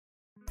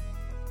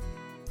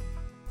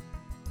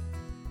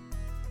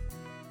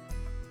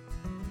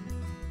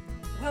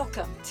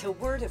Welcome to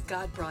Word of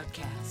God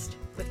Broadcast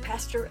with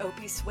Pastor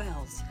Opie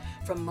Swells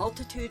from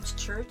Multitudes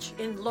Church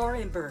in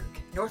Laurinburg,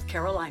 North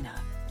Carolina.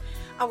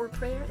 Our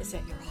prayer is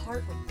that your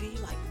heart would be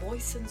like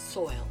moistened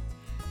soil,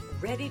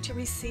 ready to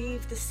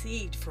receive the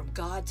seed from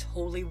God's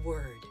holy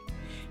word.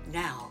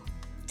 Now,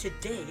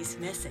 today's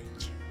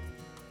message.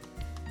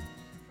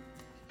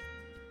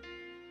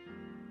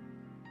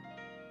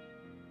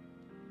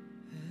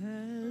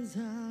 As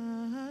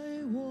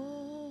I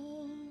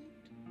walked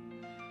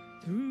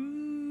through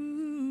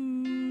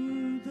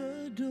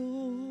the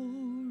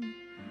door,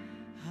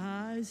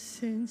 I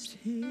sensed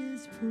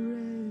His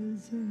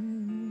presence,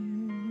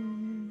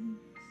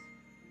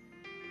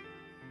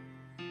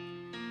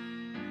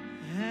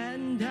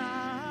 and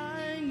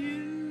I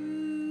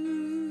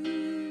knew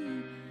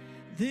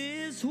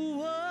this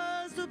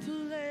was the place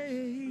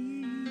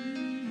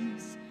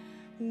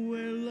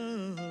where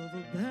love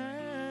abounds.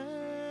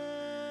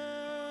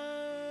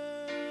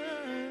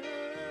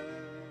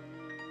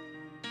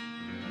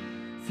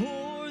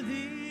 For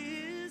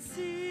this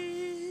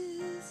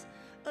is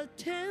a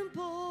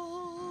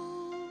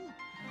temple,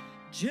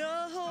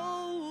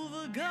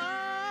 Jehovah God,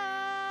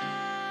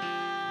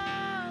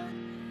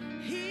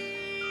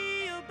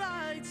 He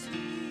abides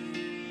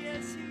here,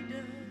 yes He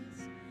does,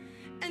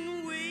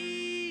 and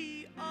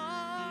we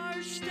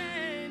are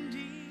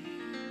standing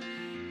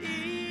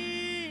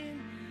in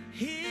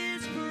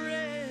His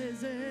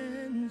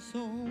presence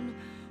on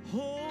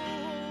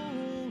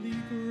holy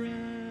ground.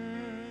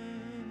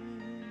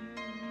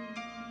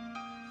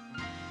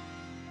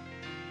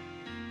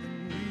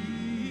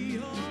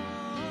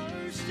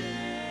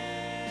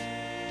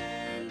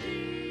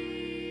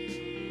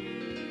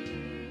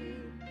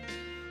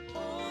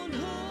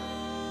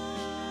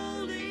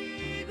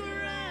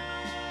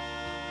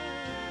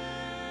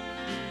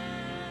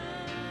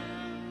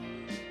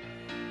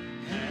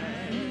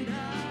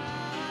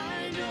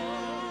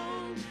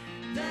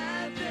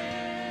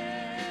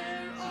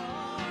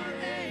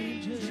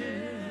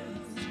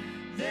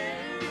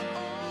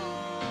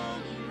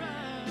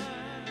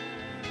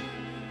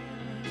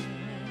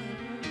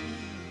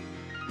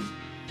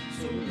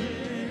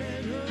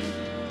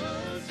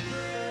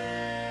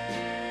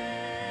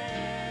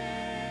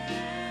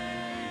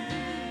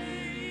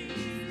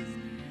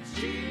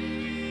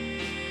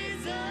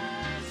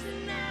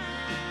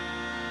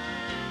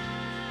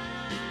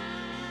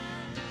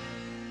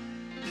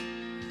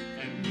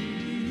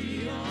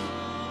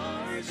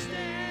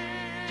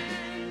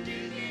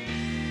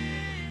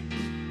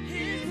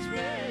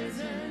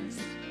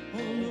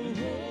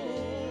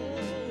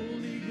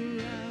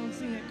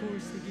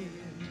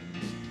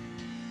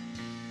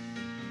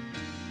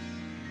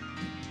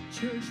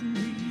 Church,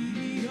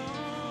 we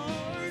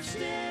are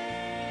standing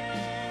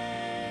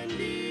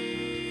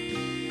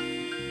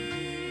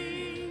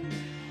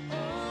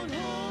on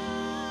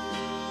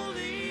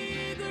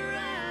holy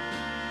ground,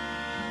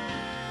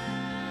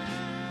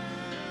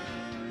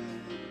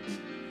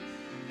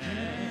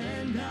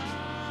 and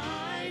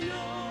I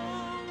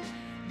know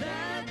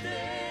that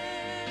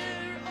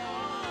there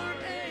are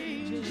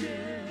angels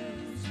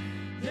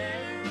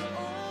there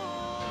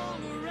all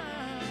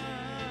around.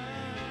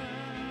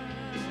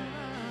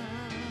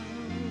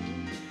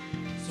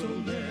 So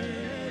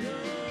let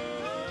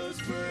us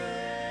praise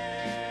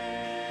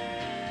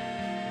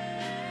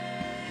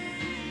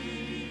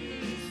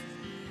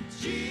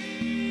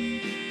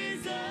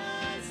Jesus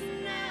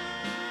now,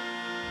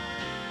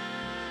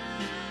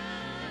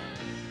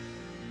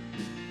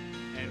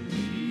 and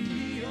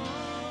we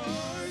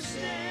are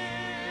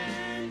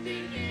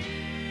standing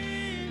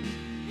in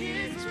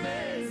His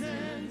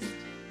presence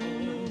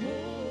on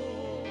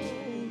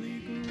holy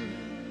ground.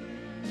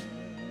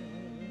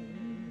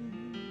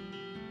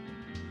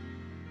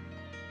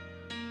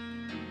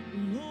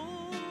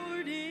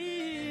 Lord,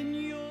 in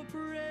your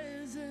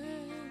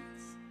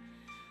presence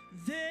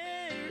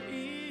there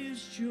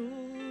is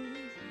joy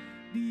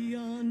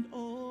beyond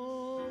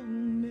all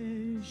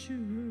measure,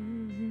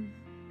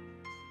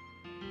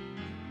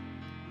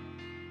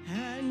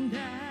 and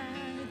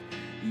at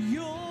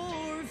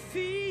your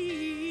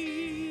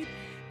feet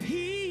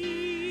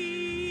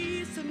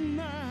peace of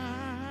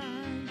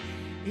mind,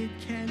 it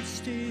can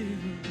still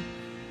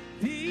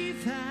be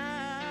found.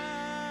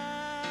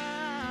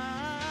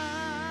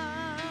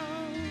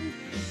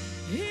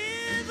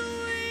 If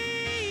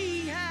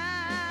we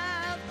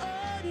have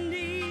a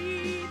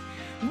need,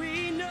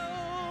 we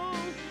know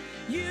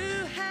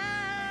you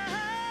have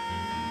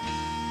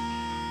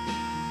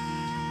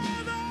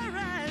our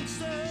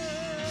answer.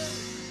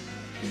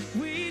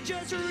 We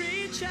just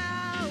reach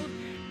out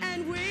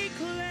and we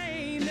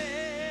claim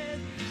it,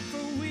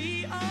 for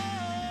we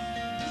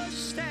are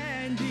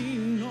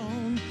standing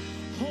on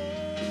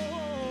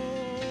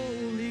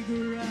holy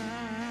ground,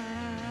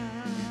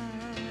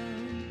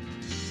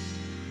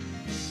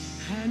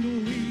 and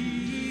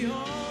we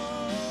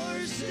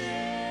are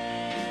standing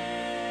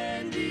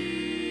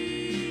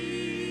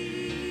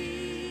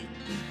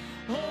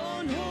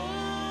on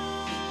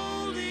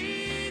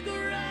holy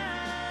ground.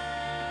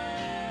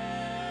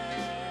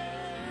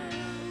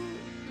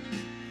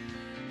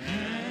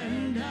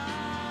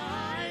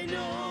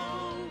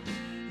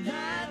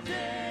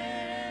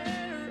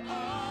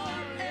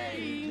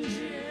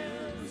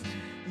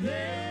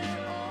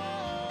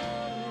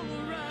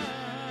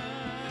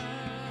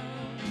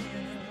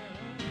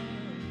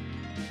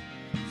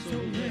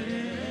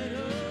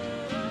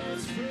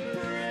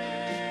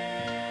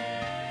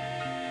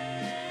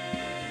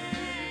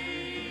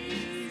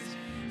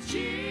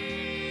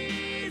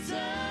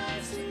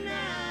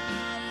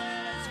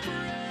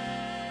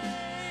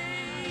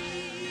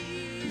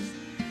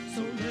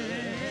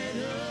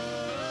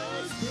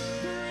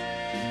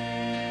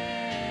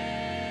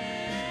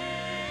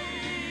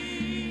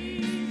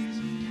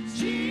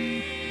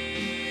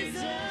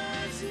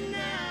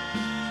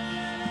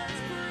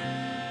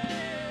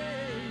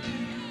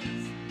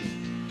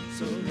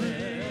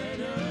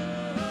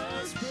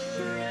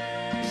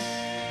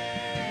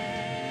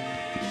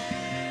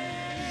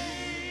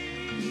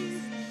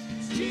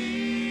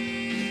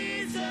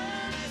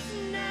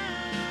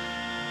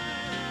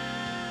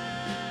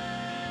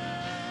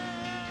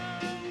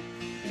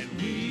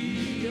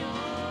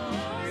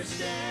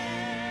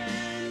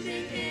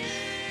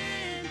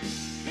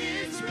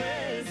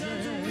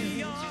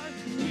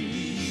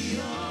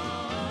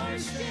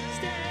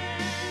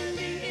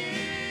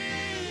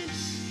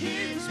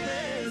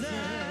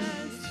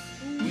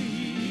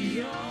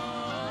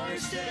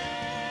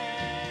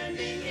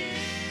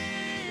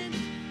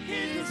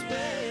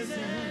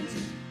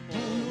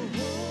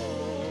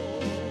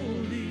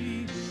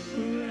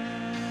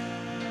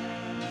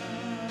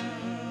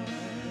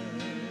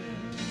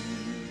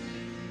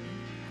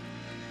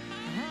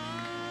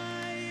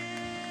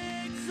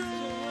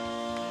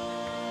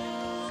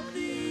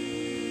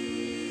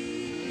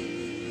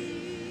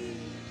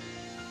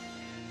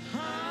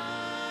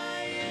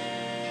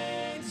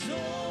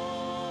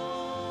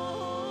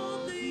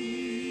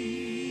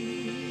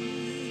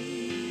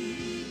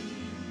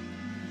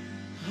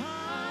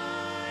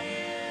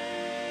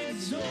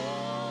 exalt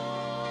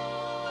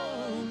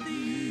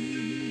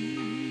thee.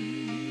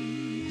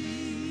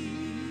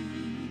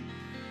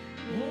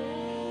 Oh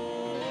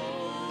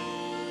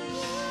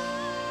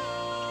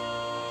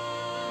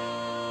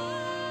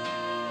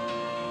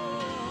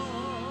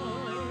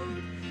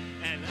Lord,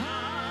 and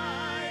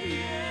I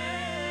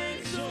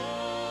exalt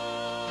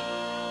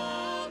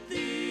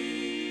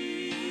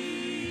thee.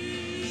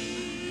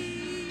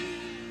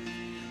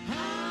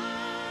 I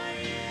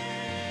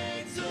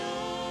exalt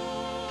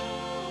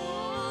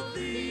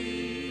thee.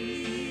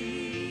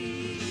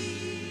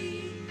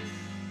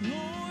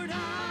 Lord,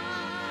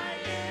 I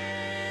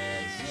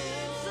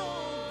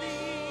exalt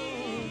thee.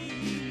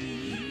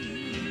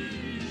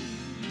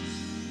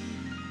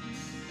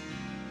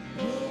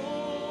 Oh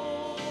I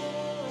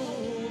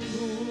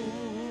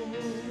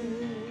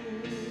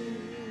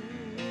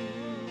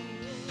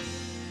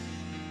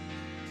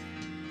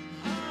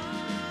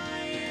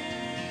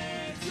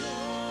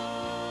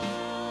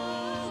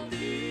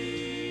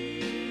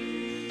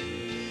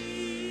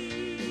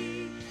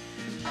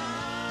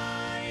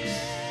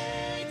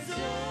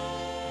exalt thee.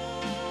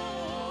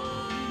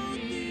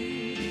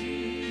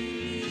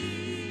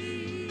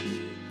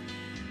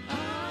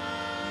 I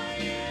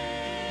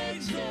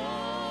exalt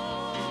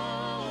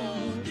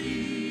thee. I exalt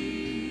thee.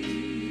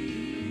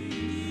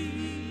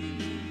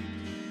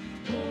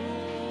 Oh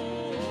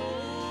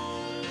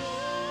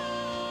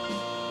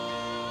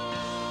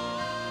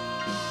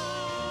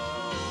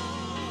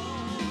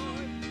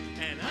Lord,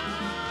 and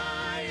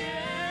I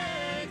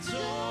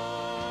exalt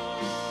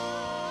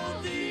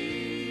thee.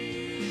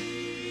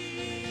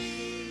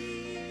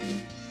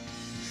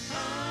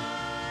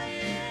 I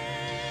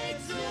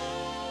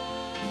exalt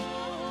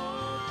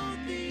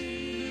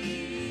thee.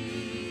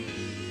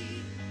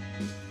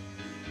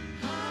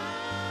 I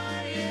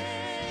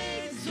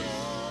exalt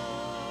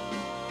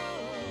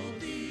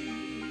thee.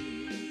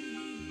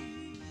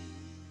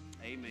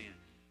 Amen.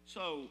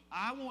 So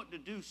I want to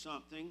do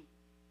something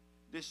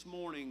this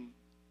morning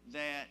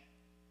that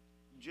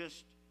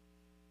just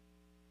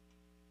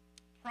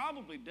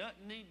probably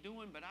doesn't need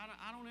doing, but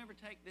I don't ever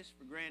take this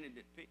for granted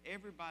that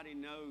everybody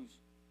knows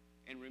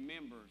and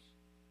remembers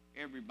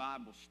every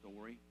Bible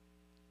story.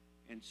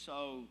 And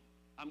so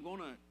I'm going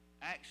to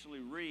actually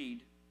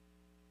read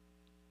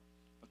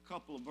a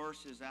couple of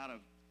verses out of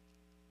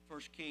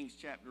 1 Kings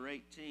chapter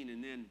 18,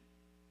 and then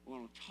we're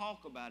going to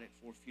talk about it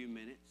for a few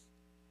minutes,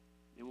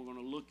 and we're going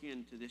to look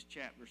into this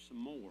chapter some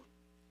more.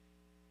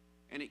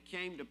 And it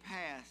came to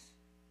pass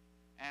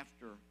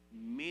after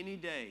many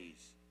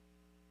days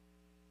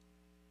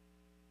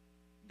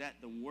that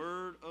the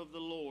word of the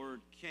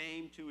Lord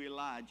came to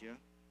Elijah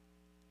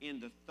in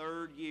the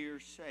 3rd year,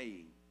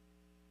 saying,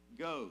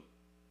 Go,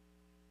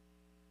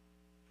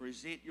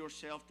 present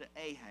yourself to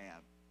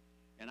Ahab,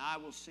 and I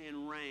will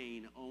send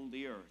rain on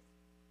the earth.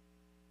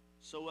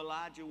 So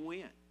Elijah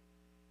went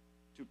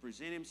to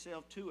present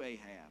himself to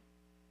Ahab,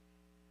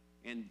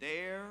 and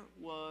there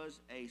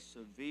was a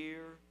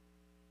severe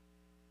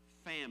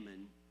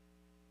famine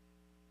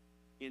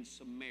in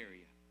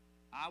Samaria.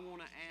 I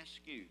want to ask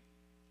you,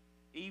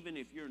 even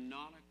if you're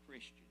not a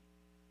Christian,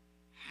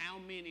 how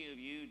many of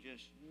you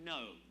just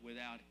know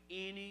without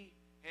any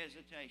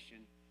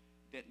hesitation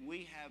that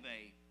we have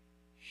a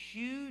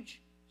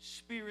huge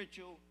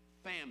spiritual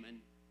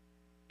famine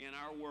in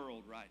our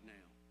world right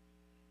now?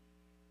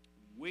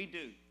 We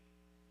do.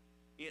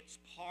 It's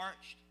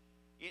parched,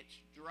 it's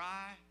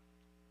dry,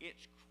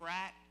 it's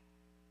cracked,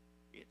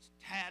 it's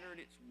tattered,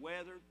 it's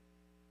weathered.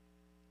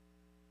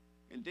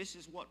 And this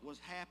is what was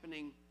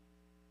happening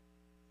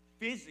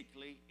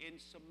physically in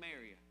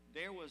Samaria.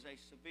 There was a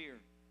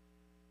severe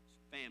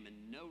famine,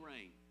 no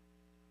rain.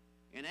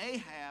 And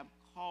Ahab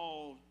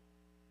called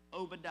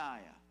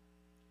Obadiah,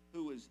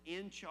 who was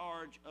in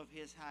charge of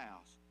his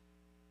house.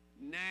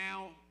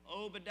 Now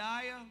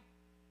Obadiah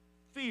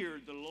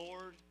feared the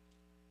Lord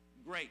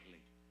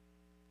greatly.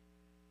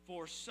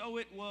 For so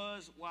it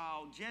was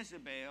while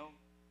Jezebel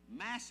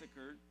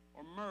massacred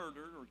or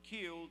murdered or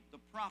killed the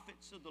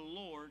prophets of the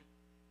Lord,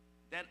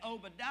 that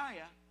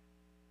Obadiah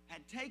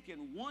had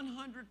taken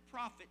 100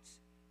 prophets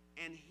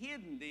and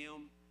hidden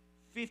them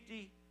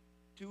 50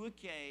 to a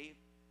cave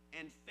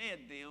and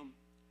fed them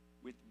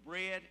with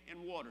bread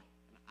and water.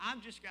 And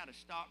I've just got to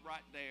stop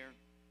right there,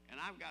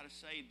 and I've got to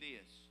say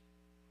this.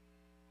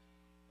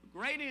 A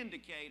great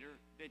indicator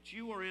that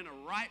you are in a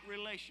right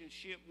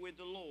relationship with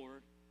the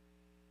Lord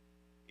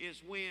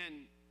is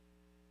when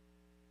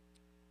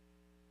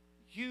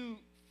you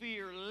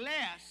fear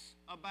less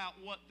about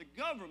what the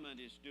government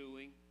is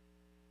doing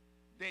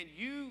than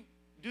you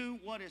do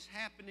what is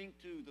happening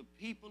to the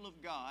people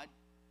of God,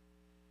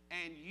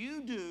 and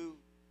you do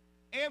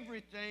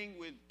everything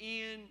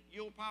within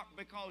your power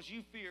because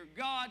you fear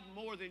God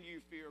more than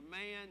you fear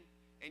man,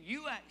 and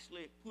you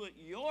actually put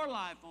your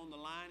life on the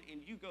line,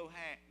 and you go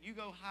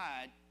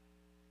hide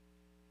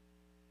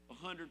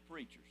 100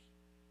 preachers,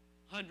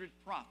 100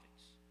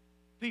 prophets,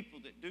 people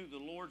that do the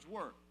Lord's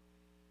work.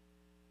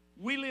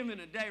 We live in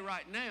a day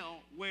right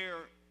now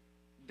where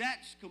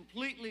that's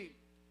completely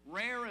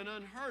rare and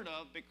unheard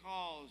of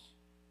because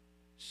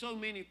so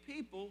many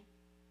people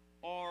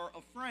are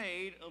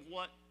afraid of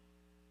what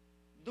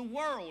the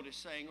world is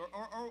saying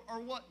or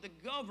what the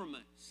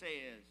government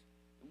says,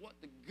 and what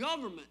the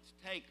government's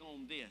take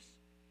on this.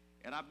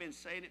 And I've been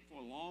saying it for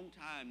a long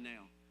time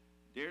now.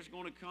 There's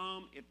going to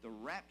come, if the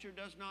rapture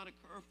does not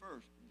occur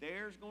first,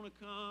 there's going to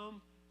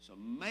come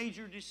some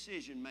major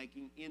decision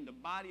making in the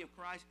body of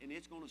Christ, and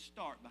it's going to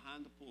start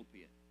behind the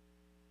pulpit.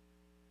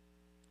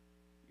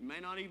 You may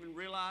not even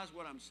realize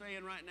what I'm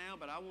saying right now,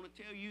 but I want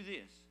to tell you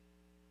this.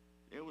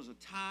 There was a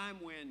time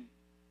when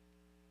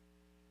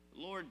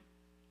the Lord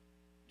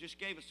just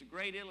gave us a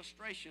great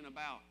illustration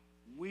about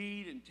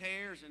weed and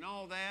tares and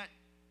all that.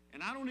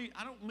 And I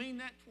don't mean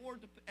that toward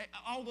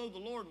although the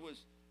Lord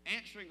was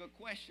answering a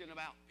question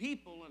about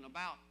people and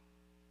about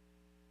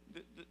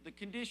the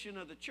condition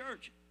of the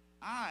church,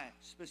 I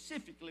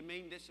specifically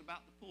mean this about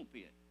the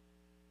pulpit.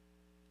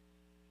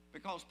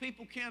 Because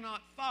people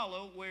cannot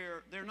follow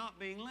where they're not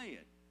being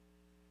led.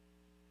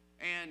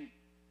 And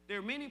there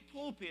are many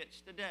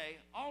pulpits today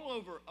all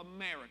over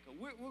America.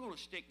 We're going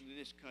to stick to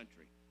this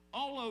country.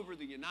 All over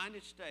the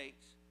United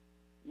States,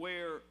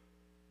 where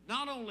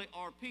not only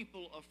are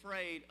people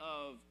afraid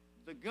of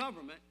the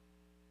government,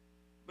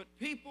 but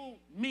people,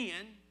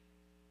 men,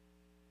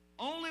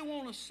 only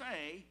want to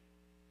say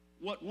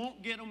what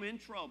won't get them in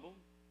trouble,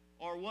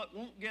 or what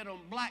won't get them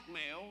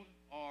blackmailed,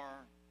 or,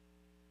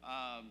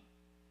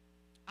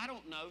 I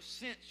don't know,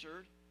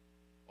 censored,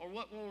 or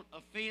what won't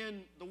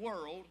offend the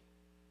world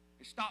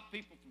and stop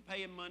people from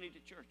paying money to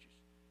churches.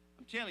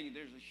 I'm telling you,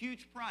 there's a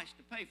huge price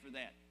to pay for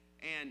that.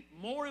 And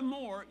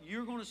more,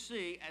 you're going to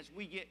see as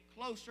we get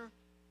closer,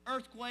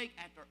 earthquake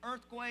after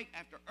earthquake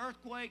after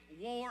earthquake,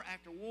 war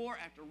after war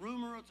after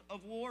rumors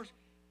of wars.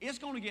 It's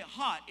going to get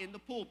hot in the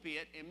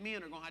pulpit, and men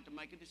are going to have to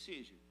make a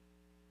decision.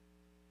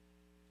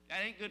 That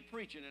ain't good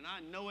preaching, and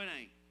I know it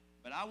ain't.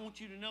 But I want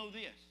you to know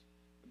this.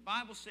 The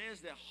Bible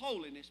says that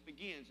holiness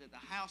begins at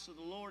the house of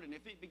the Lord, and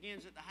if it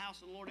begins at the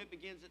house of the Lord, it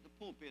begins at the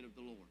pulpit of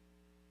the Lord.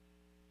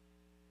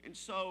 And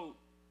so,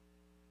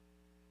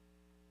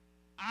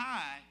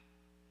 I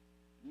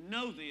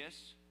know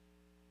this,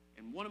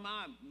 and one of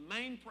my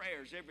main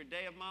prayers every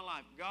day of my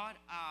life, God,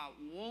 I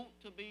want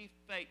to be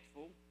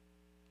faithful.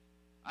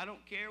 I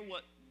don't care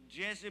what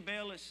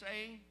Jezebel is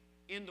saying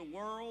in the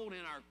world,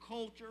 in our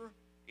culture,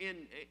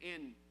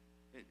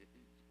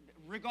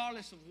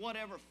 regardless of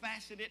whatever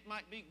facet it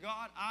might be.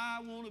 God,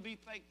 I want to be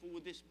faithful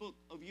with this book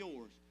of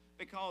yours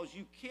because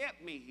you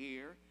kept me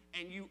here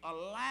and you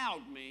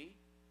allowed me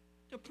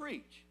to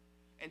preach.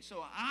 And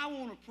so I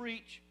want to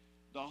preach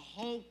the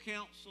whole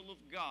counsel of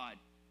God.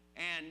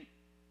 And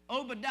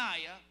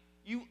Obadiah,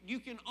 you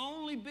can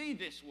only be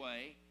this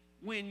way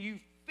when you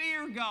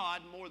fear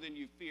God more than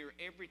you fear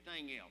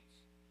everything else.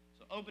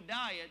 So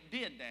Obadiah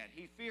did that.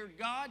 He feared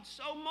God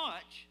so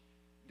much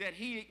that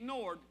he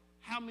ignored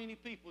how many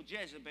people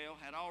Jezebel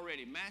had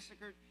already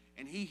massacred,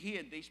 and he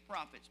hid these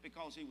prophets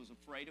because he was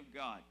afraid of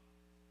God.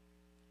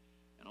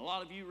 And a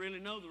lot of you really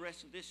know the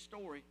rest of this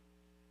story,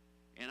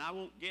 and I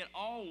won't get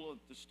all of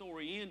the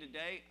story in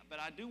today, but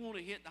I do want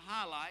to hit the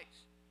highlights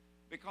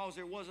because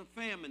there was a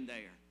famine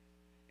there.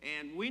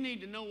 And we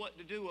need to know what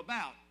to do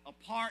about a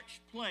parched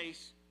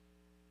place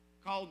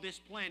called this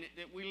planet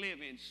that we live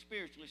in,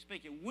 spiritually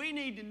speaking. We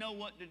need to know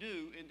what to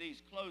do in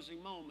these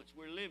closing moments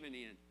we're living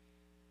in.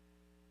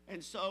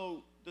 And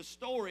so the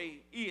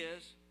story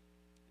is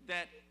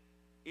that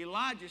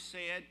Elijah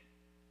said,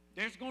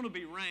 there's going to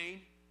be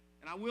rain,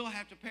 and I will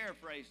have to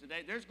paraphrase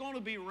today. There's going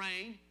to be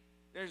rain.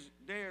 There's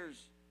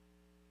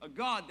a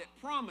God that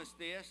promised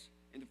this,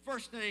 and the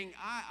first thing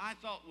I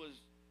thought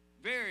was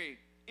very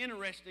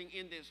interesting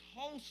in this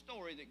whole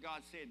story that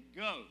God said,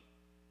 go.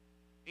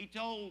 He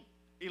told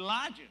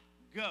Elijah,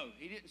 go.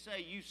 He didn't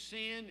say, you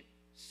send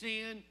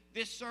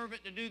this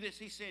servant to do this.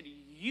 He said,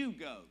 you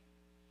go.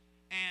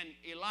 And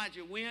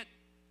Elijah went,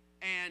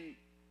 and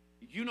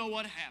you know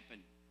what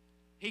happened.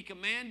 He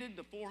commanded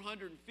the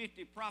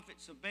 450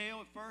 prophets of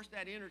Baal at first,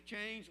 that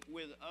interchange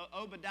with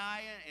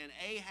Obadiah and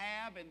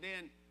Ahab, and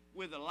then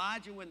with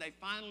Elijah when they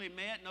finally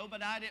met. And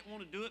Obadiah didn't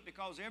want to do it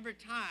because every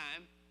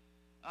time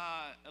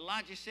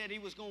Elijah said he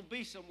was going to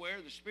be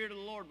somewhere, the Spirit of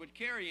the Lord would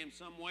carry him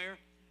somewhere.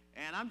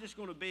 And I'm just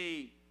going to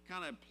be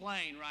kind of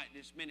plain right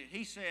this minute.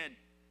 He said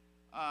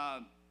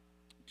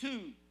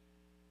to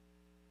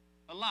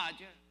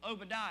Elijah,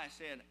 Obadiah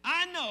said,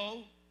 I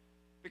know,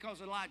 because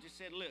Elijah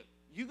said, look,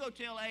 you go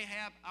tell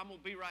Ahab I'm going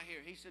to be right here.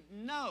 He said,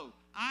 no,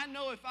 I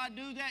know if I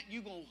do that,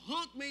 you're going to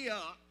hook me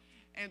up,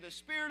 and the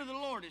Spirit of the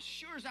Lord, as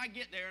sure as I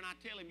get there and I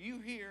tell him, you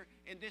here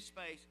in this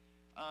space,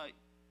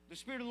 the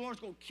Spirit of the Lord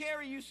is going to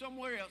carry you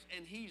somewhere else,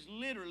 and he's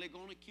literally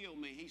going to kill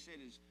me. He said,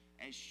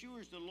 as sure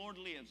as the Lord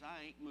lives,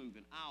 I ain't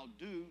moving. I'll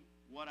do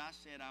what I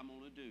said I'm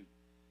going to do.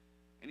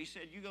 And he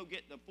said, you go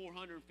get the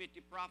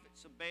 450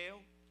 prophets of Baal.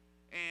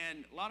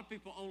 And a lot of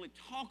people only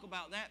talk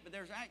about that, but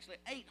there's actually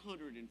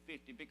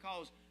 850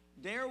 because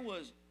there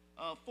was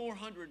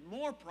 400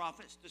 more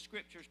prophets the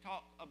scriptures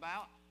talk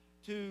about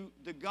to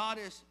the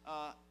goddess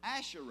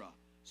Asherah.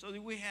 So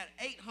that we had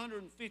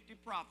 850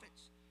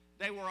 prophets.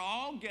 They were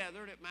all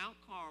gathered at Mount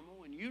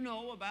Carmel, and you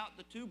know about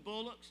the two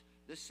bullocks,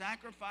 the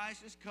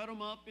sacrifices, cut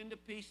them up into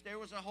pieces. There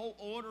was a whole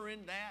order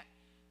in that.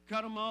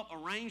 Cut them up,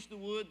 arrange the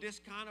wood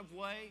this kind of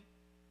way.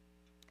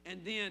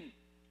 And then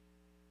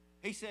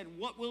he said,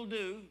 what we'll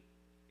do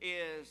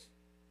is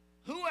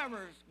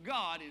whoever's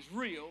God is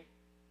real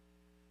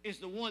is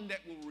the one that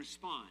will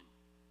respond.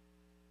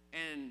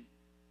 And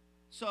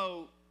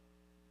so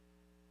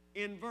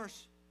in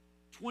verse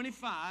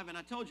 25, and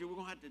I told you we're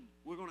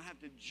going to have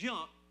to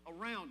jump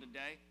around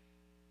today,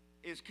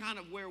 is kind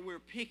of where we're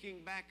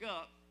picking back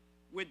up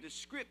with the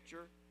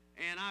scripture.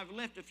 And I've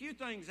left a few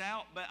things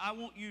out, but I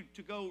want you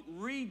to go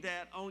read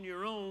that on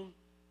your own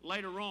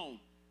later on.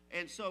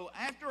 And so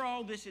after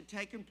all this had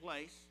taken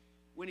place,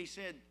 when he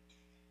said,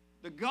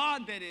 the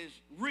God that is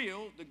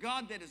real, the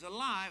God that is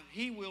alive,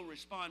 he will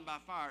respond by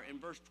fire. And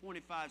verse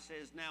 25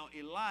 says, now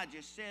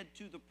Elijah said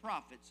to the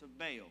prophets of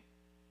Baal,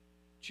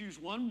 choose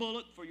one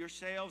bullock for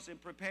yourselves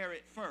and prepare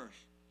it first,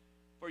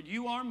 for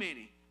you are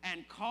many,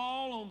 and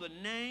call on the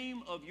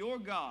name of your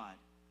God,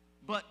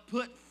 but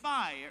put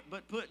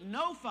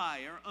no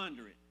fire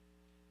under it.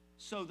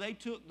 So they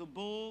took the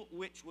bull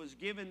which was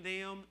given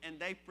them, and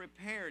they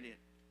prepared it.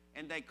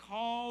 And they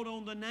called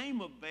on the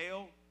name of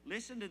Baal.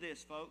 Listen to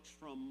this, folks.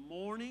 From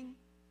morning,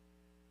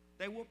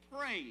 they were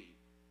praying.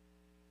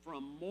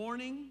 From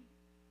morning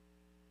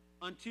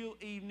until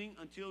evening,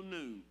 until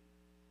noon.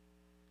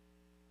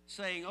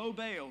 Saying, O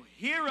Baal,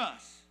 hear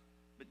us.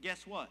 But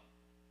guess what?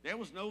 There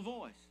was no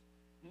voice.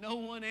 No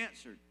one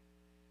answered.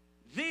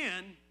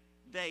 Then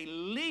they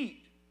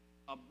leaped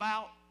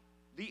about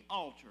the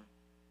altar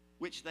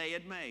which they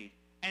had made.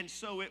 And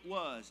so it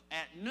was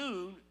at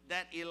noon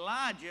that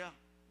Elijah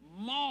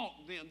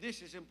mocked them.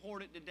 This is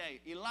important today.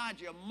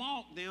 Elijah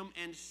mocked them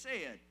and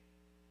said,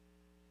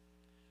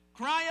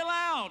 cry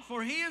aloud,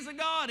 for he is a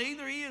God.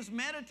 Either he is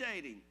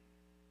meditating.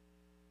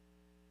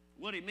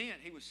 What he meant,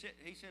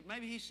 he said,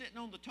 maybe he's sitting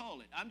on the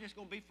toilet. I'm just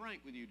going to be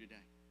frank with you today.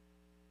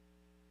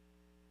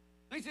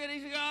 He said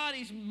he's a God,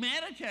 he's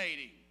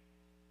meditating.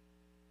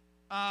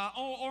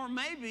 Or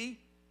maybe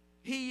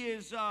he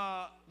is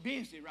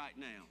busy right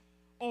now.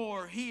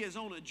 Or he is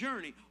on a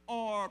journey.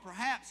 Or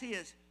perhaps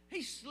he's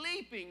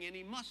sleeping and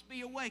he must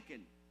be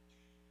awakened.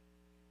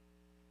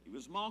 He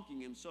was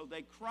mocking him, so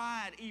they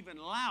cried even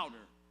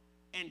louder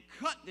and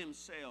cut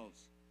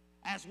themselves,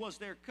 as was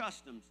their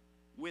customs,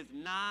 with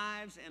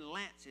knives and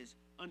lances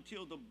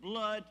until the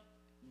blood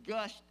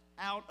gushed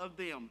out of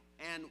them.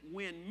 And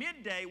when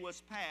midday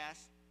was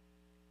past,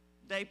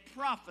 they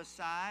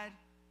prophesied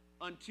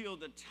until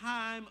the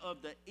time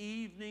of the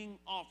evening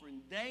offering.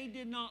 They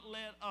did not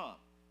let up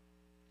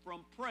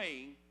from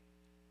praying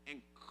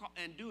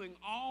and doing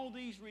all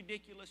these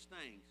ridiculous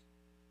things.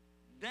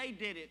 They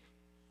did it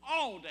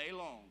all day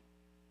long,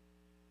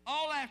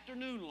 all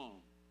afternoon long.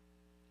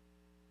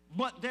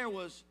 But there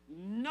was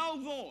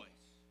no voice.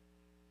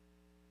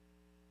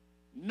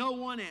 No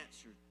one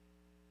answered.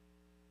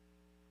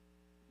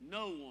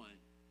 No one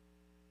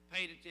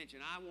paid attention.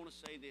 I want to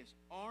say this.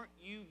 Aren't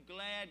you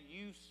glad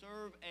you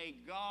serve a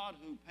God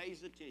who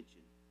pays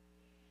attention?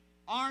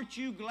 Aren't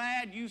you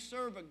glad you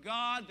serve a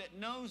God that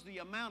knows the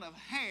amount of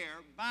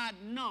hair by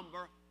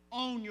number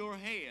on your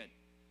head?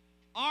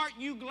 Aren't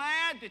you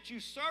glad that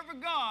you serve a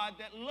God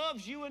that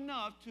loves you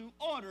enough to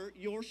order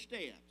your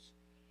steps?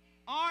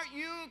 Aren't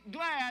you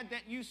glad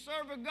that you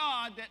serve a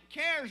God that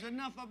cares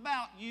enough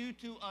about you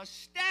to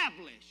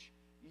establish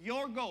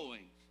your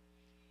goings?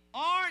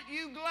 Aren't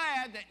you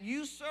glad that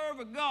you serve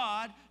a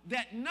God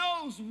that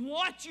knows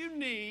what you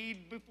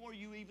need before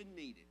you even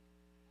need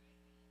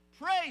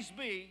it? Praise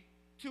be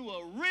to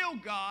a real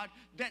God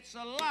that's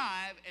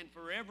alive and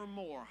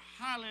forevermore.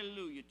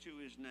 Hallelujah to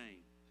his name.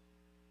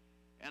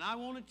 And I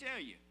want to tell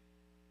you,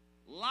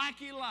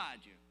 like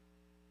Elijah,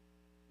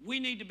 we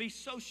need to be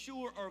so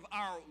sure of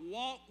our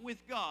walk with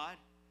God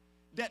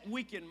that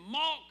we can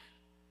mock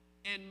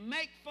and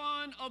make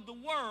fun of the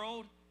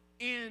world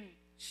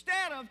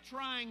instead of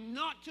trying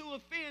not to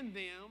offend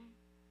them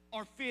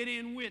or fit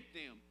in with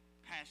them,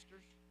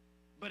 pastors,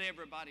 but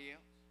everybody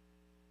else.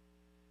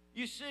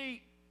 You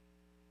see,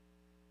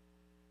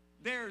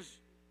 there's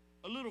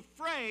a little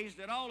phrase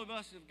that all of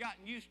us have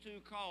gotten used to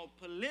called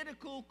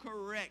political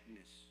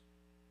correctness.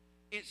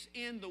 It's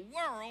in the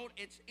world,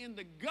 it's in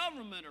the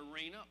government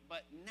arena,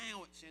 but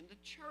now it's in the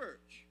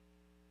church.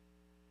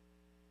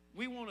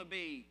 We want to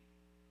be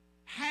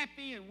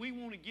happy and we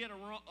want to get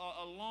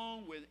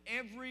along with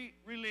every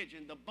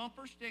religion. The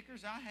bumper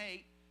stickers I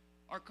hate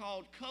are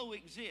called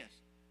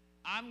coexist.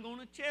 I'm going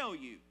to tell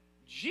you,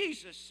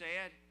 Jesus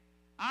said,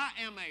 I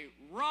am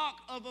a rock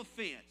of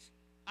offense.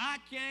 I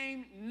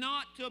came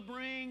not to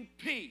bring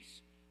peace.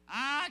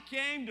 I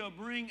came to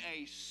bring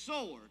a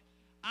sword.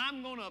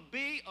 I'm going to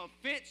be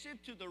offensive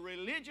to the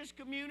religious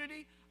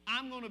community.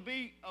 I'm going to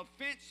be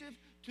offensive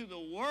to the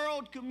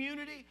world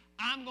community.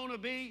 I'm going to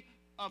be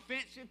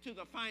offensive to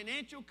the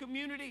financial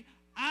community.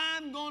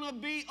 I'm going to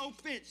be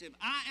offensive.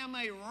 I am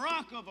a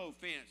rock of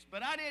offense.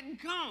 But I didn't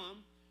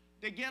come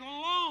to get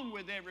along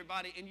with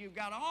everybody. And you've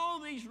got all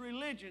these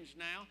religions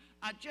now.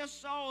 I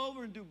just saw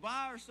over in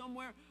Dubai or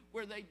somewhere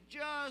where they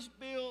just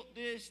built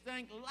this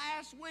thing.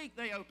 Last week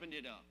they opened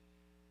it up.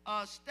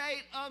 a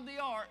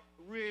state-of-the-art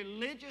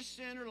religious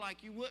center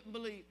like you wouldn't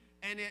believe.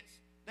 And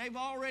they've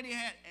already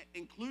had,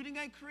 including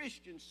a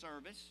Christian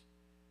service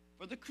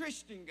for the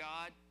Christian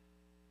God,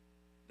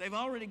 they've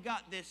already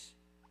got this.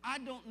 I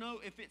don't know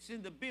if it's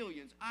in the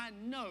billions. I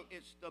know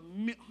it's the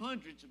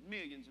hundreds of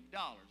millions of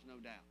dollars, no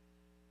doubt.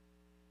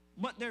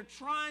 But they're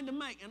trying to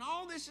make, and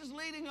all this is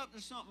leading up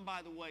to something,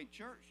 by the way,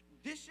 church.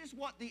 This is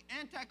what the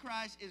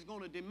Antichrist is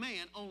going to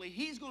demand, only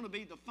he's going to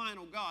be the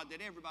final God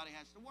that everybody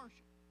has to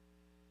worship.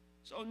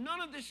 So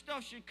none of this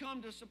stuff should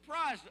come to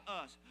surprise to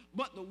us.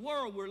 But the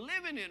world we're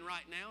living in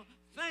right now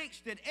thinks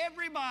that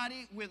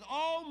everybody with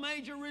all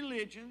major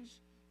religions,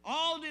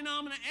 all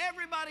denominations,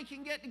 everybody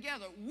can get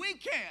together. We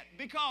can't,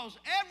 because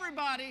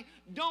everybody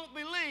don't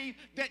believe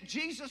that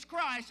Jesus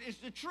Christ is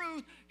the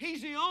truth.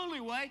 He's the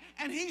only way,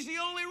 and he's the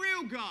only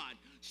real God.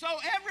 So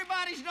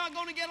everybody's not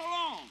going to get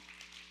along.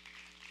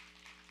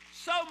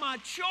 So my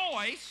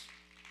choice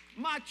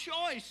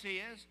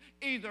is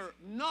either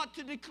not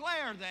to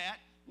declare that,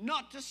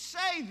 not to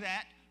say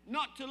that,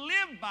 not to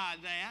live by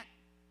that,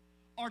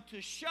 or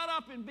to shut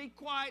up and be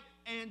quiet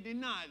and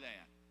deny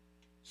that,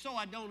 so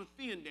I don't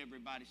offend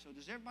everybody. So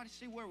does everybody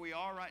see where we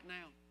are right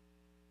now?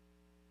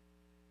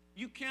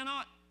 You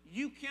cannot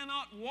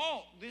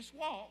walk this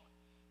walk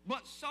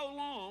but so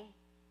long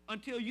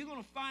until you're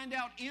going to find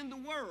out in the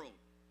world.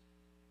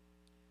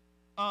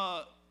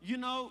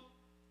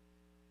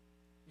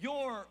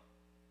 Your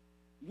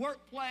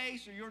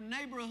workplace or your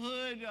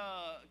neighborhood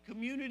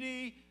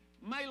community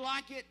may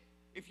like it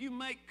if you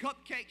make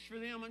cupcakes for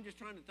them. I'm just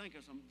trying to think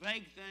of some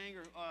vague thing,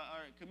 or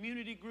a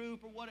community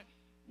group or whatever.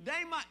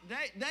 They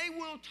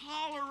will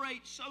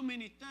tolerate so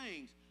many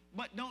things,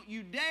 but don't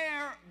you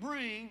dare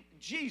bring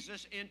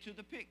Jesus into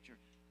the picture.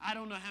 I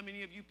don't know how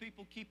many of you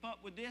people keep up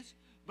with this,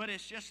 but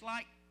it's just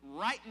like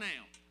right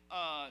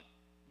now.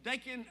 They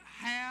can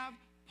have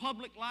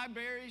public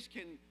libraries,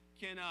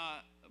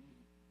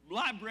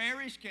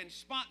 libraries can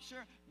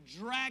sponsor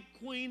drag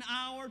queen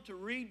hour to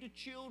read to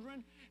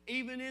children,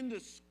 even in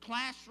the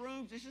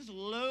classrooms. This is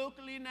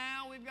locally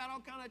now. We've got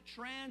all kind of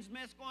trans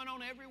mess going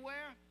on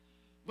everywhere.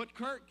 But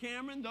Kirk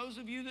Cameron, those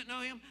of you that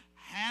know him,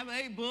 have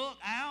a book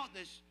out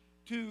that's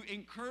to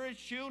encourage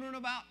children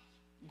about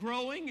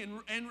growing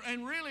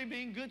and really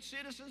being good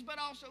citizens, but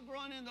also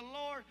growing in the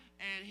Lord.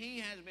 And he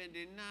has been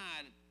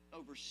denied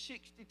over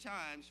 60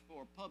 times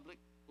for a public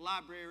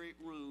library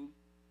room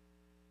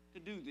to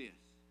do this.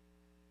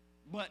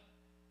 But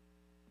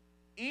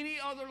any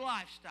other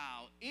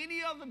lifestyle,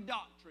 any other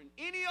doctrine,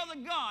 any other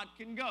God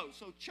can go.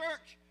 So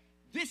church,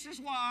 this is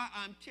why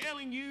I'm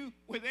telling you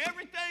with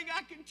everything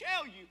I can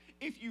tell you,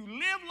 if you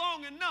live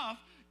long enough,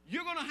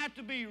 you're going to have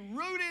to be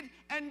rooted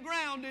and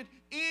grounded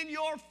in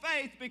your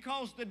faith,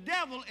 because the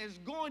devil is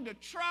going to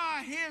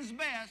try his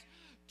best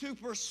to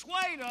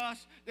persuade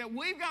us that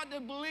we've got to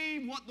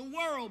believe what the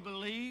world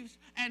believes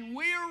and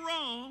we're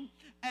wrong,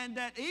 and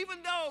that even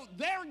though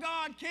their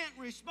God can't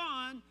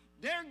respond,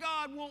 their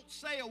God won't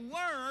say a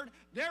word,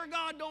 their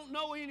God don't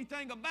know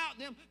anything about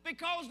them,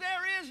 because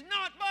there is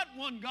not but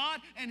one God,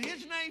 and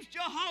his name's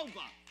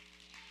Jehovah.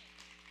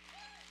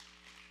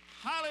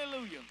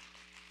 Hallelujah.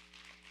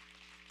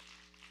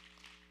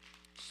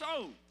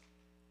 So,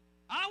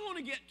 I want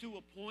to get to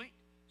a point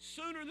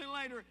sooner than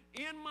later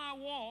in my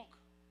walk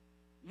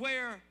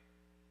where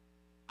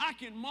I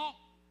can mock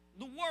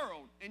the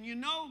world. And you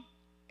know,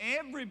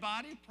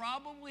 everybody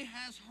probably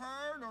has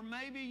heard, or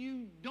maybe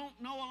you don't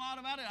know a lot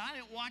about it. I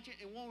didn't watch it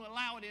and won't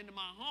allow it into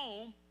my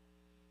home.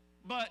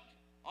 But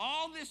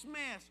all this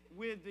mess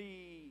with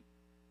the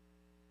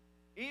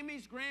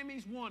Emmys,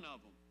 Grammys, one of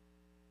them.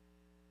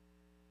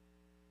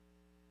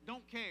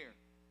 Don't care.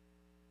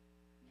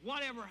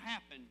 Whatever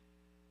happened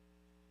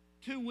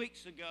 2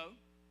 weeks ago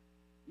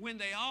when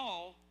they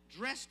all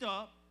dressed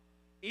up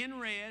in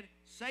red,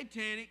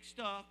 satanic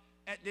stuff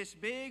at this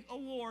big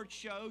award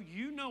show.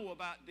 You know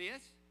about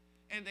this.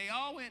 And they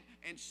all went,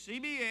 and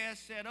CBS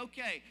said,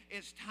 okay,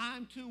 it's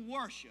time to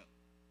worship.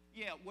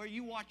 Yeah, where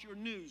you watch your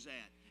news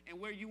at and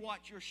where you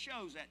watch your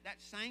shows at.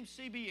 That same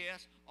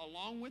CBS,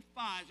 along with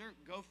Pfizer,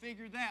 go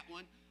figure that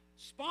one,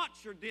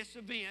 sponsored this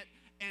event,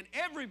 and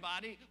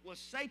everybody was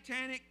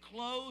satanic,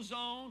 clothes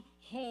on,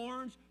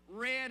 horns,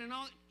 red, and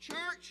all.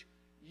 Church,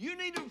 you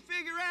need to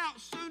figure out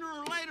sooner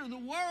or later the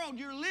world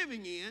you're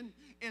living in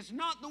is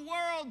not the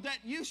world that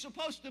you're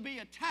supposed to be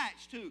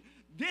attached to.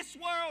 This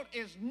world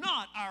is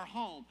not our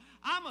home.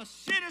 I'm a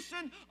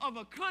citizen of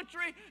a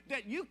country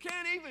that you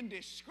can't even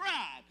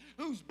describe,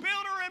 whose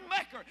builder and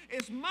maker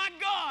is my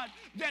God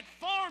that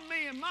formed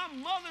me in my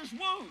mother's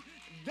womb.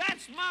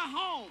 That's my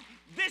home.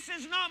 This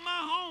is not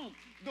my home.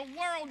 The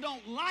world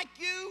don't like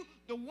you.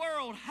 The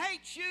world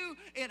hates you.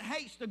 It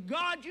hates the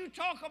God you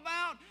talk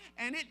about,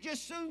 and it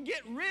just soon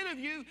get rid of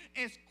you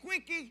as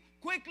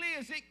quickly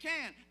as it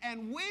can.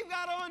 And we've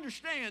got to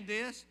understand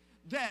this,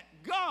 that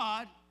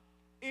God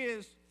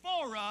is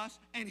for us,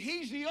 and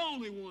he's the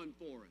only one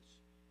for us.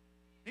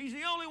 He's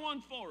the only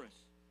one for us.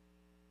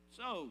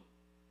 So,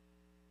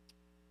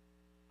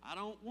 I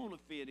don't want to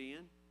fit in.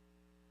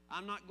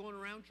 I'm not going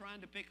around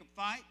trying to pick a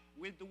fight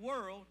with the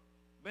world,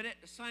 but at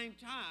the same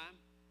time,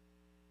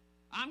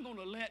 I'm going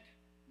to let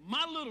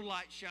my little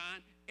light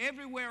shine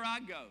everywhere I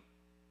go.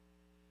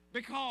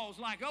 Because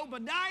like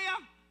Obadiah,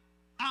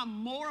 I'm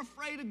more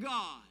afraid of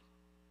God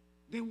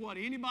than what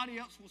anybody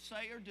else will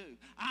say or do.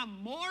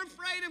 I'm more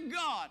afraid of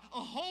God, a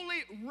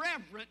holy,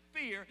 reverent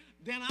fear,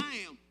 than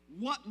I am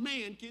what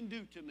man can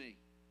do to me.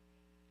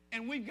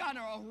 And we've got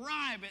to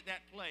arrive at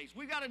that place.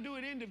 We've got to do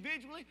it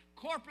individually,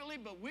 corporately,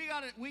 but we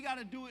got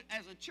to do it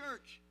as a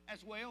church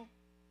as well.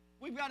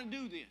 We've got to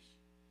do this.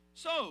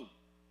 So,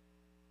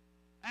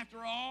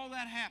 after all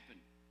that happened,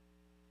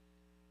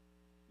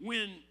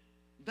 when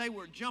they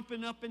were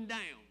jumping up and down,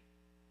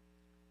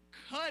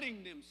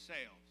 cutting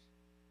themselves.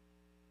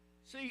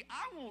 See,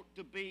 I want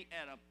to be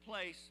at a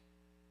place,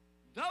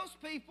 those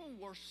people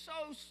were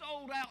so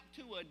sold out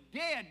to a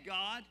dead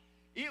God,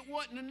 it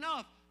wasn't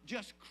enough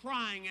just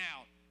crying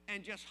out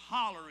and just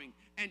hollering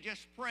and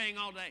just praying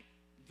all day.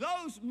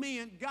 Those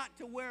men got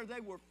to where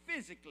they were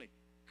physically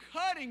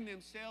cutting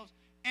themselves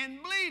and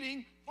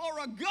bleeding for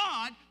a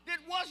God that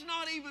was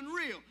not even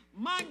real.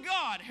 My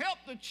God, help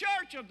the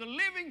church of the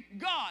living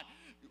God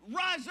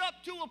rise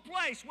up to a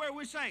place where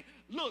we say,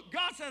 look,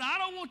 God said, I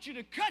don't want you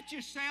to cut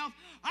yourself.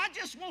 I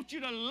just want you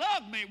to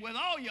love me with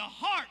all your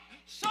heart,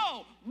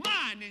 soul,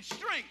 mind, and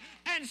strength,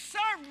 and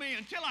serve me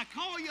until I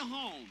call you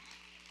home.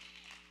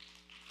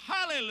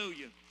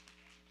 Hallelujah.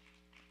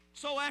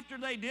 So after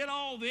they did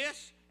all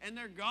this, and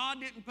their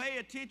God didn't pay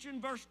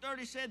attention, verse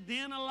 30 said,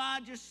 then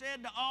Elijah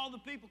said to all the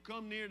people,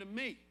 come near to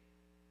me.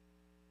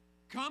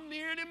 Come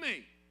near to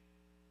me.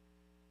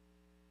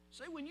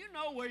 See, when you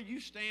know where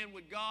you stand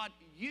with God,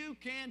 you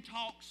can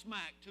talk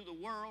smack to the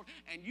world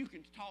and you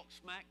can talk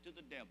smack to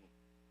the devil.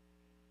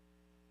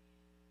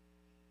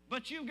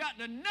 But you've got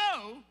to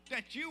know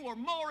that you are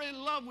more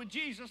in love with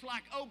Jesus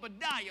like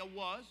Obadiah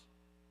was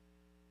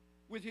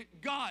with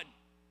God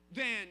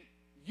than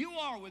you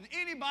are with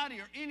anybody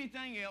or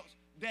anything else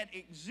that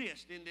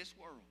exists in this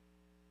world.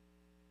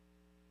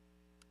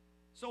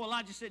 So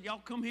Elijah said,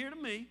 y'all come here to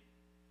me.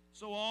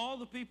 So all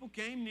the people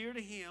came near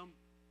to him,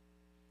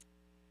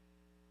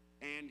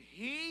 and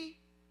he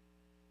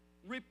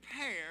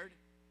repaired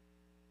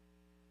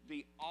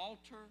the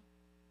altar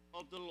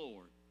of the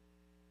Lord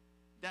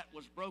that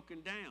was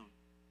broken down.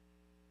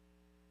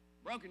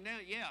 Broken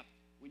down, yeah.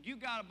 When you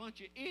got a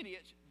bunch of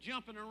idiots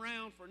jumping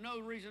around for no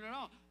reason at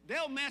all,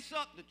 they'll mess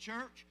up the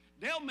church.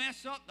 They'll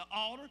mess up the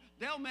altar.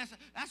 They'll mess up.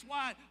 That's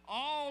why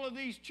all of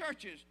these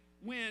churches,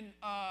 when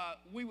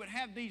we would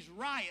have these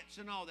riots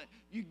and all that,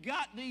 you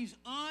got these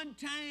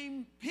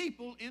untamed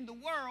people in the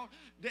world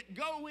that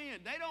go in.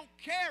 They don't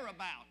care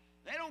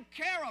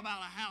about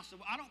a house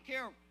of, I don't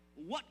care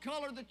what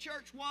color the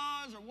church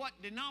was or what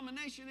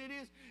denomination it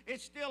is.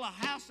 It's still a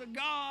house of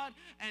God,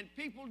 and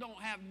people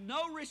don't have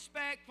no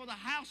respect for the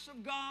house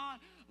of God,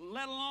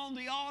 let alone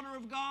the altar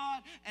of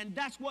God. And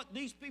that's what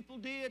these people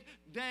did.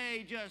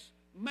 They just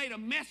made a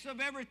mess of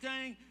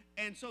everything.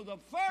 And so the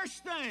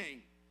first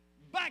thing,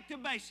 back to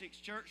basics,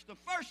 church, the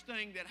first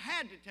thing that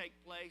had to take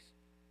place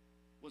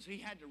was he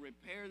had to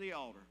repair the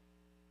altar.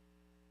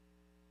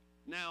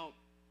 Now,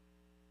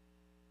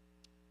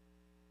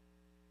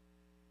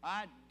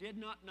 I did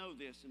not know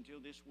this until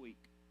this week.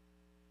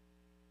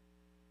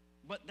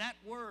 But that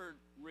word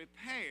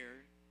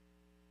repaired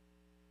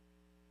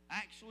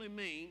actually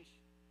means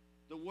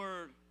the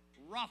word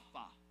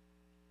Rapha.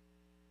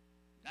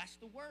 That's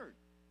the word.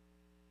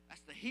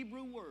 That's the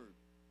Hebrew word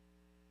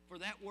for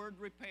that word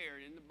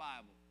repaired in the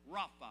Bible,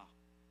 Rapha.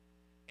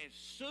 As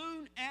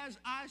soon as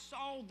I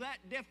saw that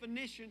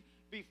definition,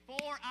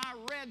 before I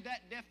read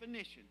that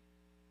definition,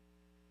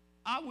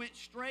 I went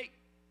straight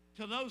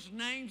to those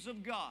names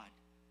of God.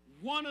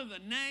 One of the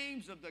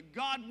names of the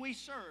God we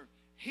serve,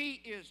 he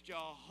is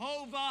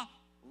Jehovah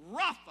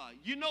Rapha.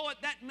 You know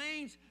what that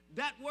means?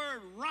 That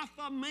word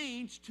Rapha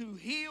means to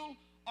heal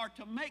or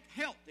to make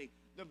healthy.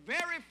 The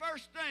very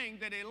first thing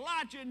that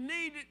Elijah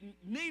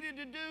needed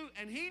to do,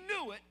 and he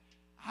knew it,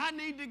 I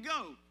need to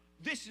go.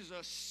 This is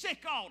a sick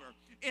altar.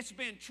 It's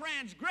been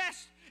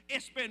transgressed.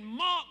 It's been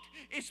mocked.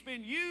 It's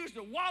been used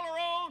to waller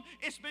on.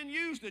 It's been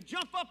used to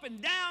jump up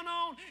and down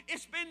on.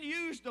 It's been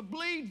used to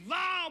bleed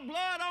vile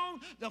blood on.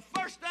 The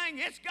first thing,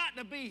 it's got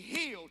to be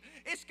healed.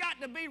 It's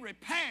got to be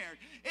repaired.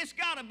 It's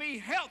got to be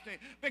healthy,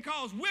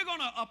 because we're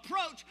going to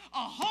approach a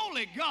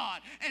holy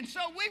God. And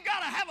so we've got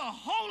to have a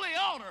holy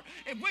altar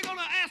if we're going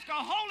to ask a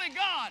holy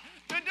God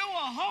to do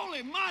a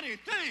holy, mighty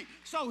thing.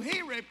 So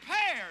he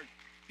repaired.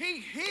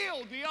 He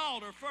healed the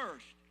altar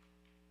first.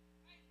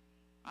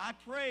 I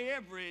pray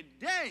every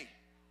day,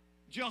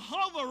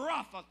 Jehovah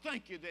Rapha,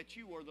 thank you that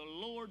you are the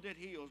Lord that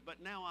heals.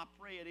 But now I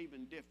pray it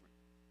even different,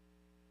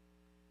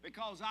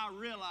 because I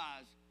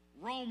realize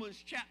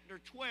Romans chapter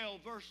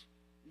 12, verse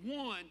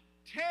 1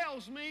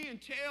 tells me and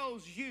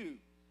tells you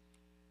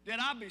that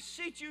I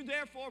beseech you,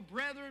 therefore,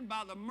 brethren,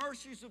 by the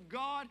mercies of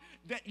God,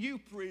 that you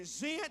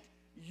present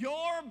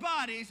your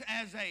bodies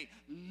as a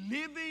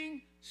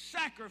living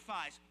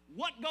sacrifice.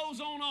 What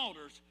goes on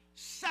altars?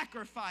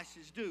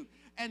 Sacrifices do.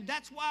 And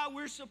that's why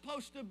we're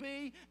supposed to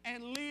be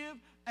and live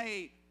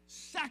a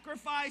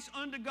sacrifice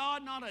unto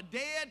God, not a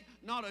dead,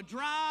 not a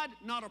dried,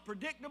 not a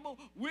predictable.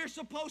 We're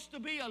supposed to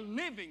be a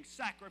living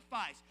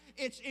sacrifice.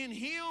 It's in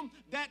Him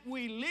that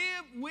we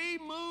live, we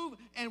move,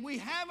 and we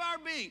have our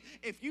being.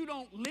 If you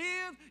don't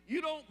live,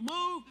 you don't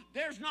move,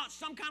 there's not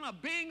some kind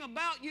of being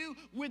about you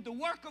with the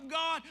work of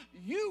God,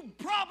 you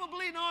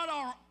probably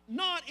are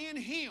not in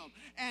Him.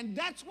 And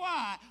that's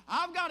why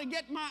I've got to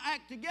get my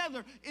act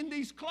together in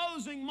these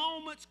closing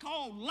moments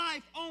called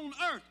life on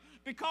earth.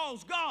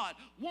 Because God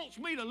wants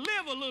me to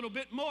live a little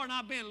bit more than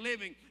I've been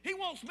living. He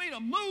wants me to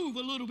move a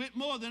little bit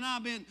more than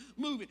I've been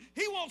moving.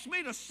 He wants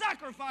me to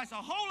sacrifice a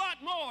whole lot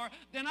more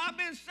than I've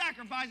been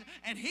sacrificing.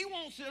 And He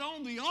wants it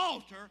on the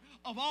altar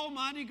of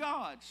Almighty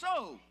God.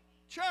 So,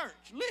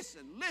 church,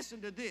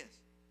 listen to this.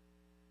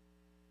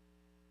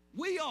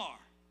 We are,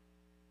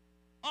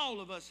 all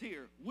of us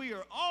here, we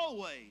are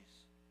always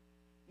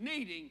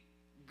needing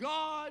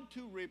God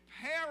to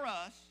repair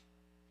us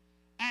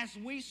as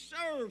we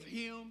serve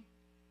Him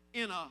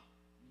in a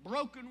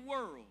broken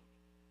world.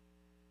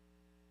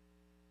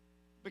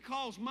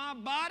 Because my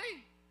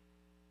body,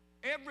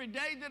 every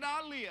day that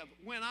I live,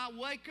 when I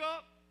wake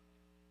up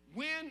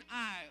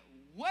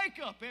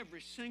every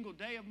single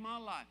day of my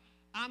life,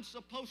 I'm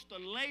supposed to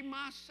lay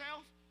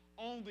myself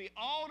on the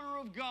altar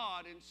of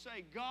God and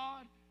say,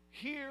 God,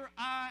 here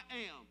I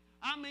am.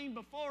 I mean,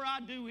 before I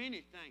do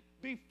anything,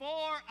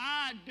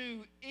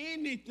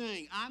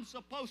 I'm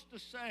supposed to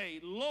say,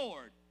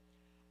 Lord,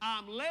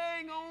 I'm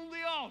laying on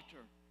the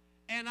altar,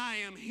 and I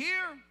am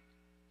here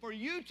for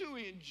you to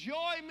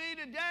enjoy me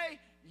today.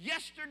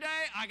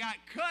 Yesterday, I got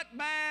cut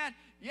bad.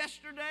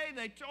 Yesterday,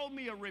 they told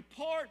me a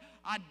report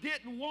I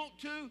didn't want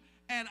to,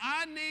 and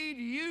I need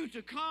you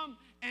to come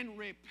and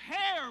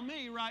repair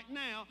me right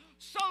now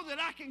so that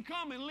I can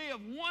come and live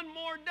one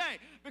more day.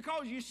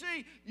 Because you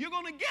see, you're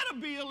going to get a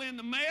bill in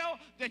the mail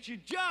that you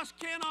just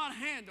cannot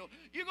handle.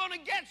 You're going to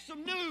get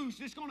some news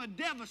that's going to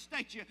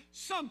devastate you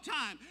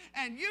sometime.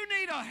 And you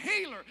need a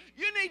healer.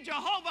 You need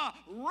Jehovah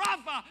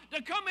Rapha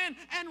to come in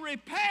and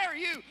repair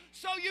you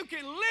so you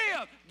can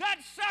live that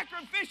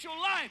sacrificial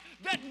life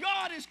that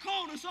God has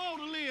called us all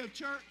to live,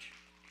 church.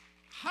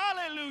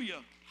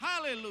 Hallelujah.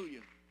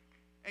 Hallelujah.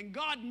 And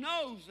God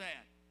knows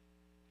that.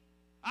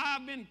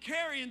 I've been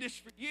carrying this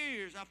for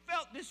years. I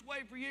felt this way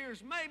for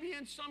years. Maybe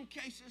in some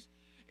cases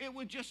it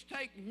would just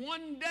take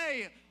one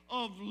day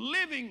of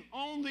living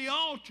on the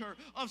altar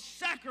of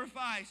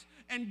sacrifice,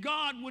 and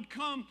God would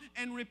come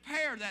and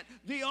repair that.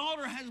 The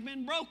altar has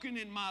been broken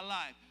in my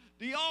life.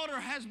 The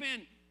altar has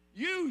been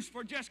used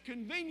for just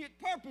convenient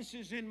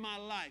purposes in my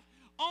life.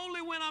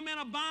 Only when I'm in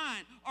a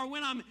bind or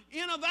when I'm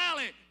in a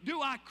valley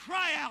do I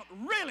cry out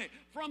really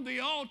from the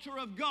altar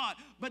of God.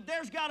 But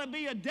there's got to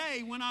be a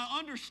day when I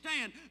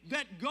understand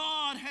that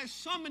God has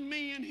summoned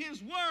me in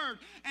His Word,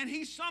 and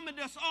He summoned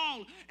us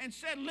all and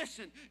said,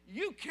 listen,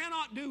 you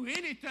cannot do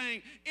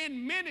anything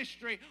in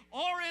ministry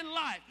or in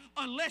life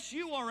unless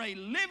you are a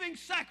living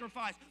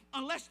sacrifice.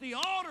 Unless the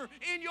altar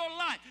in your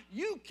life,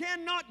 you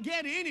cannot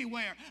get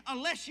anywhere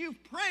unless you've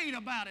prayed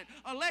about it,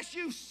 unless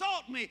you've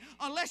sought me,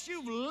 unless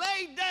you've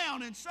laid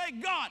down and say,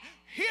 God,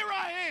 here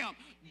I am.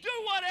 Do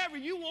whatever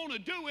you want to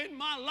do in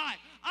my life.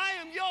 I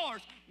am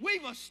yours.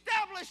 We've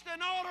established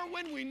an altar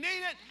when we need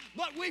it,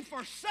 but we've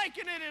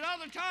forsaken it at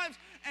other times.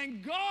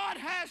 And God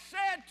has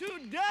said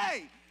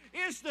today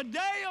is the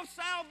day of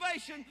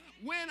salvation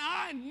when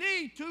I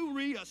need to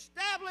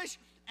reestablish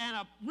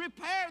and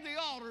repair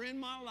the altar in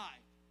my life.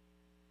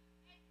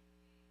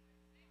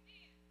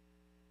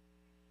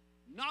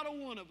 Not a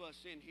one of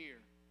us in here,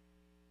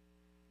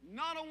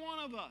 not a one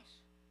of us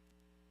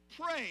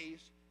prays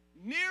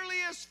nearly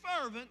as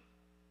fervent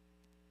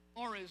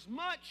or as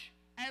much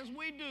as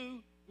we do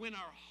when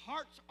our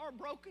hearts are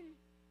broken,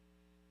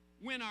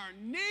 when our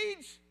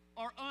needs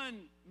are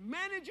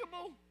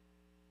unmanageable,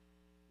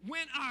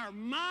 when our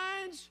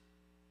minds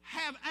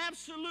have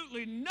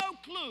absolutely no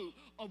clue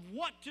of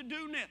what to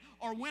do next,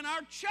 or when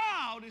our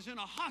child is in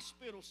a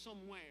hospital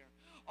somewhere,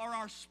 or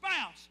our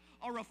spouse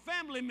or a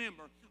family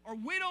member, or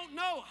we don't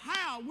know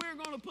how we're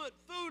going to put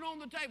food on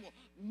the table.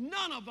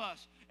 None of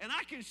us, and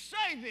I can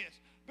say this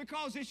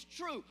because it's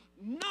true,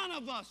 none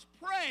of us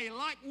pray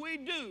like we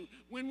do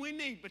when we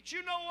need. But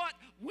you know what?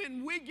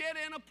 When we get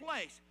in a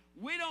place,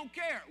 we don't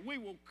care. We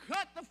will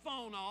cut the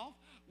phone off.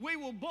 We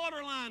will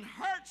borderline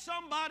hurt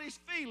somebody's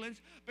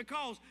feelings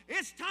because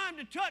it's time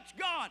to touch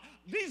God.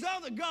 These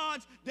other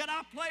gods that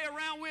I play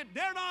around with,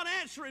 they're not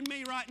answering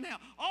me right now.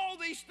 All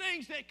these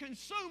things that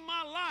consume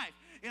my life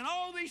and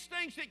all these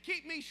things that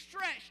keep me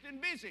stretched and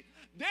busy,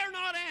 they're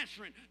not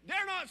answering.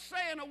 They're not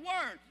saying a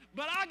word.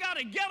 But I got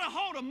to get a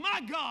hold of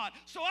my God.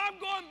 So I'm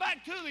going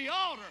back to the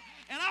altar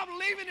and I'm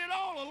leaving it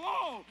all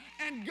alone.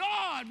 And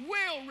God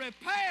will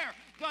repair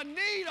the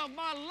need of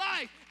my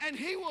life and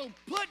He will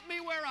put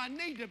me where I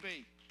need to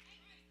be.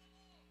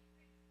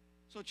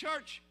 So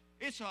church,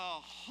 it's a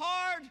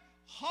hard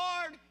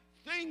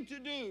thing to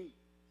do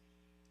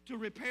to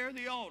repair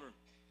the altar.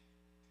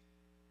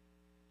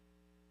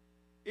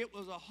 It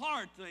was a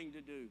hard thing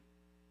to do.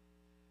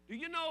 Do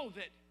you know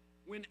that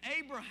when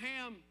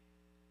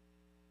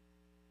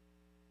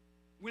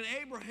when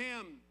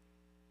Abraham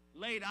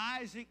laid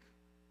Isaac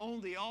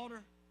on the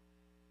altar,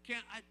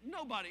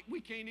 we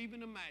can't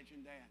even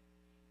imagine that.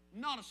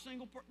 Not a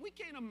single person. We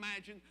can't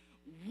imagine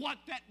what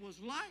that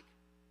was like.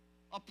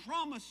 A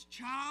promised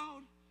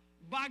child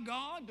by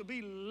God to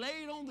be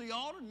laid on the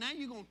altar. Now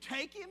you're going to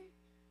take him?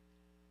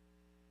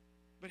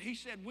 But he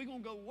said, we're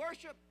going to go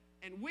worship,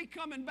 and we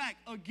coming back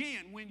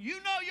again. When you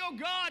know your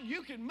God,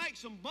 you can make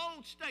some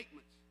bold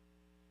statements.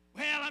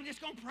 Well, I'm just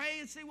going to pray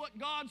and see what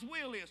God's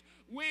will is.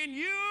 When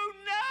you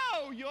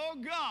know your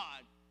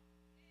God,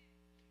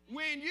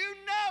 when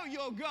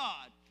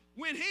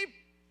he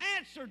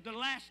answered the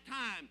last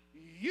time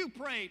you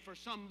prayed for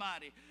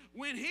somebody,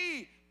 when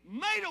he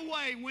made a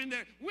way, when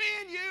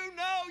you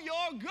know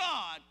your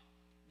God,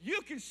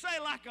 you can say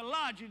like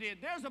Elijah did,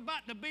 there's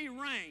about to be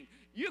rain.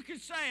 You can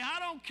say, I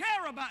don't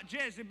care about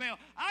Jezebel.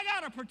 I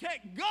got to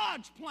protect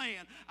God's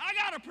plan. I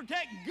got to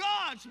protect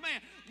God's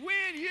man.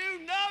 When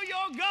you know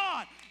your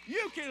God,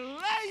 you can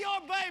lay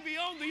your baby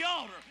on the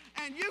altar,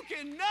 and you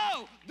can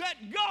know that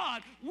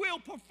God will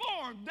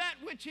perform that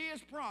which he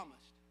has promised.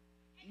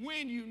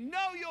 When you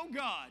know your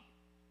God.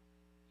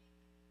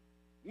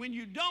 When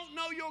you don't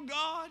know your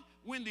God,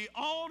 when the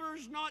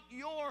altar's not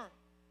your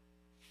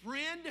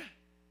friend,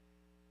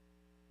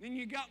 then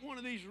you got one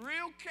of these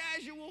real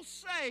casual,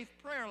 safe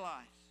prayer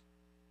lives.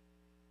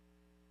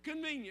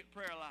 Convenient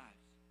prayer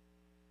lives.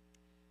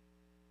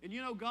 And you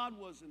know, God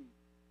was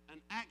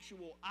an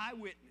actual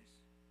eyewitness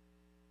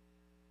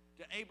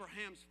to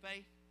Abraham's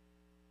faith.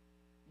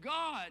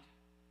 God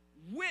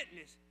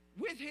witnessed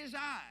with his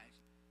eyes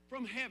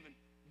from heaven.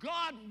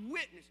 God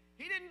witnessed.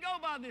 He didn't go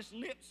by this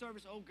lip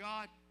service, oh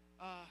God,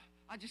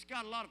 I just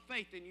got a lot of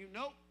faith in you.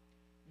 Nope.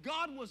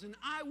 God was an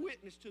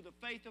eyewitness to the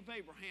faith of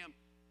Abraham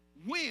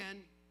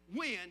when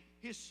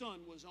his son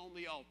was on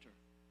the altar.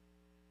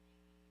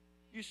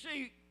 You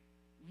see,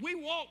 we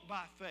walk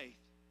by faith,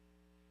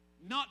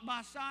 not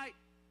by sight,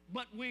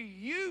 but we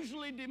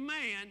usually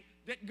demand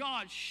that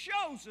God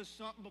shows us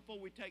something before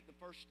we take the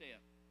first step.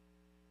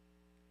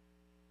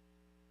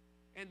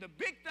 And the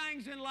big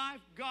things in life,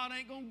 God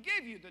ain't going to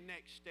give you the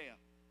next step.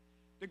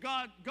 The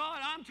God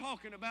I'm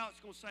talking about is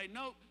going to say,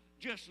 no,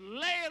 just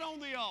lay it on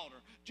the altar.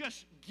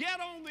 Just get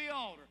on the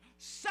altar.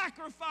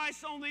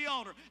 Sacrifice on the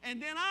altar.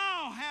 And then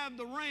I'll have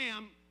the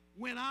ram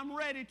when I'm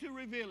ready to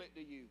reveal it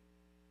to you.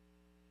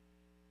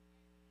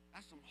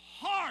 That's some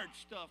hard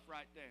stuff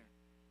right there.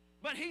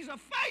 But he's a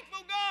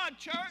faithful God,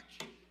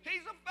 church.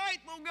 He's a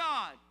faithful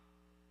God.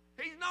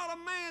 He's not a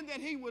man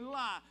that he would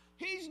lie.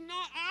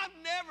 I've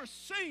never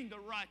seen the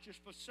righteous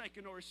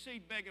forsaken or his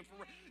seed begging for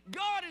bread.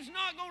 God is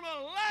not going to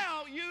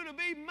allow you to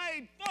be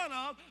made fun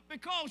of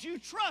because you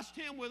trust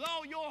him with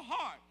all your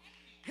heart.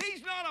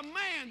 He's not a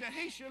man that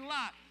he should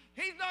lie.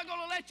 He's not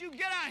going to let you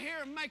get out here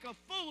and make a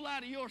fool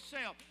out of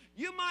yourself.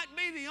 You might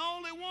be the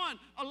only one.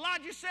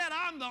 Elijah said,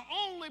 I'm the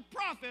only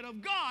prophet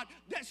of God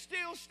that's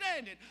still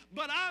standing.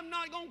 But I'm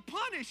not going to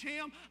punish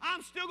him.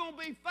 I'm still going to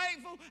be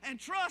faithful and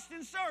trust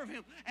and serve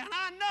him. And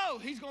I know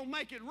he's going to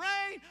make it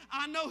rain.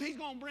 I know he's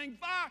going to bring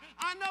fire.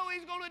 I know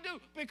he's going to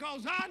do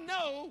because I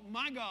know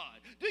my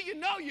God. Do you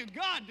know your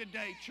God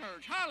today,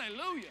 church?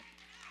 Hallelujah.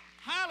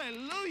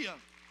 Hallelujah.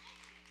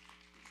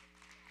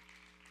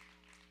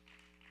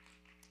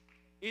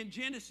 In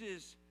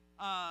Genesis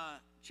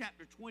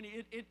chapter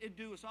 20, it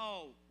do us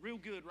all real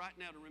good right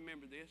now to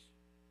remember this.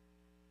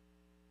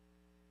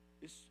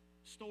 This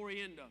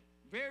story in the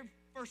very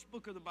first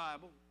book of the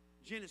Bible,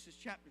 Genesis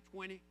chapter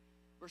 20,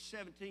 verse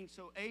 17.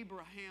 So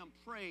Abraham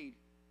prayed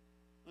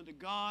unto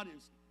God,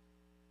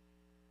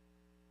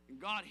 and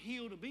God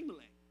healed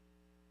Abimelech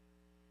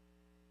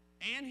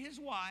and his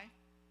wife.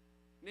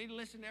 You need to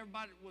listen to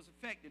everybody that was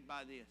affected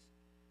by this.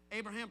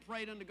 Abraham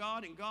prayed unto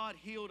God, and God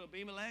healed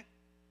Abimelech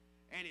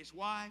and his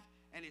wife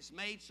and his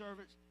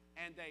maidservants,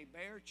 and they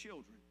bare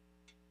children.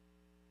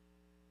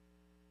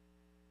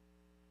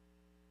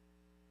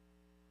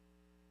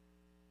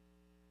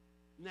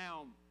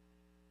 Now,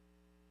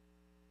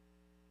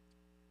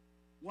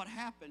 what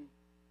happened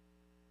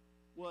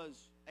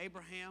was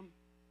Abraham,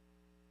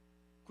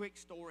 quick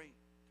story,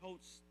 told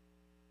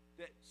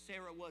that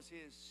Sarah was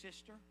his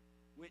sister,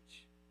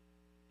 which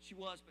she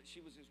was, but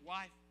she was his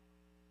wife.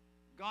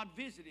 God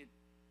visited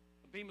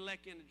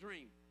Abimelech in a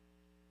dream.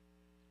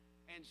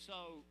 And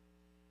so,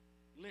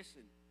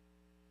 listen,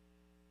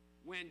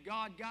 when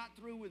God got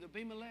through with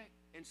Abimelech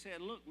and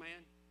said, look,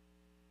 man,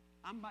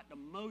 I'm about to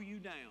mow you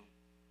down.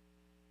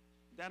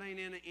 That ain't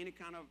in any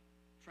kind of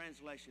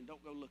translation.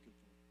 Don't go looking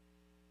for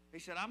it. He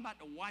said, I'm about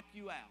to wipe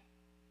you out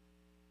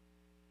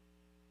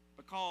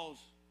because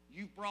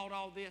you've brought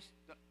all this.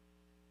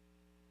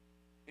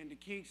 And the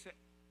king said,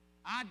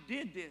 I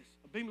did this.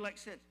 Abimelech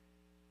said,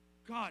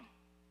 God,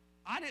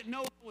 I didn't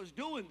know I was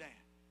doing that.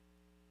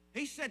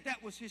 He said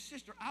that was his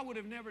sister. I would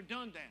have never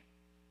done that.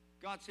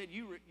 God said,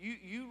 you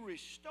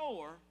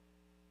restore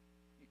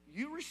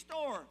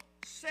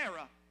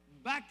Sarah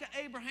back to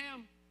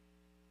Abraham,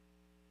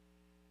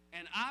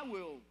 and I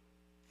will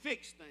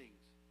fix things.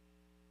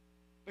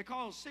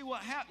 Because see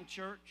what happened,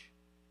 church?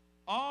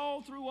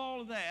 All through all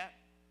of that,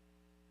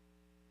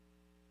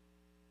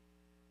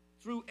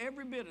 through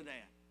every bit of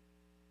that.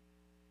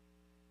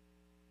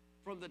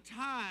 From the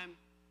time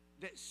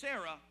that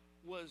Sarah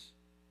was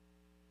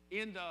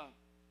in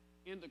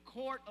the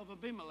court of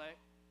Abimelech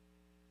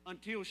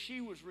until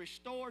she was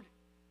restored,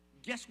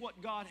 guess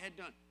what God had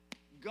done?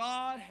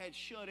 God had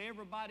shut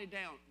everybody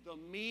down. The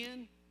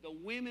men, the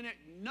women,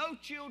 no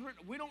children.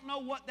 We don't know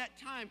what that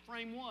time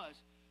frame was,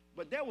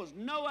 but there was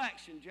no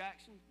action,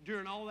 Jackson,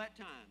 during all that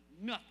time.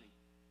 Nothing.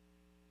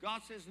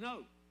 God says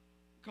no.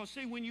 Because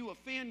see, when you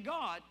offend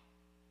God,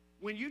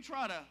 when you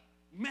try to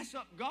mess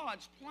up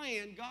God's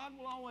plan, God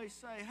will always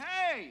say,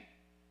 hey.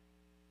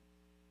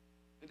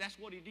 And that's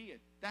what he did.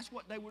 That's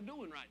what they were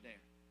doing right there.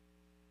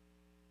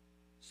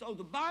 So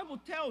the Bible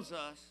tells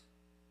us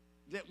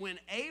that when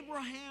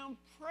Abraham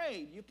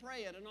prayed, you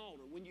pray at an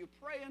altar. When you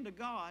pray unto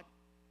God,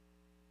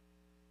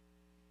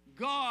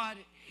 God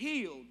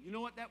healed. You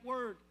know what that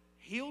word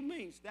healed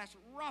means? That's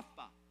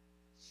Rapha.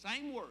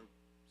 Same word,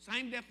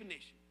 same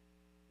definition.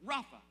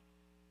 Rapha.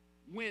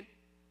 When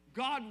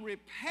God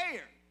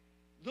repaired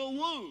the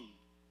wound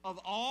of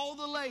all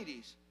the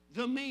ladies,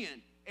 the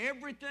men,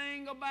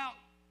 everything about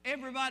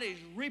everybody's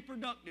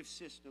reproductive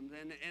systems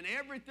and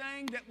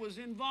everything that was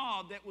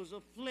involved, that was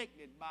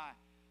afflicted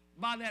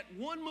by that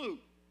one move.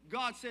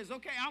 God says,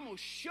 okay, I'm going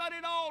to shut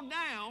it all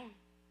down.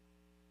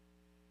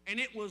 And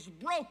it was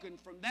broken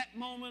from that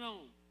moment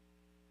on.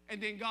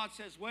 And then God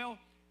says, well,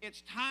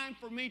 it's time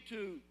for me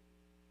to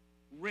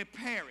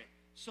repair it.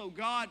 So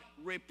God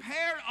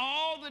repaired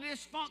all the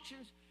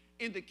dysfunctions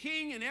in the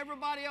king and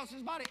everybody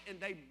else's body, and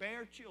they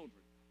bear children.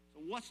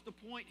 So what's the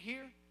point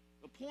here?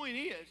 The point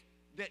is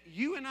that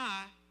you and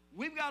I,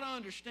 we've got to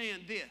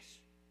understand this,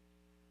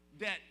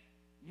 that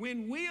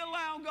when we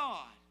allow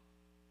God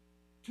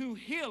to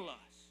heal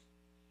us,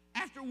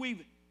 after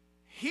we've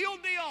healed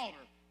the altar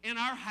in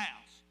our house,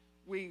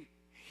 we've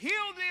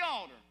healed the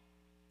altar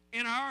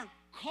in our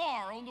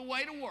car on the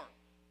way to work,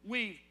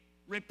 we've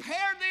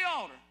repaired the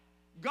altar,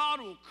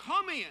 God will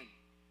come in,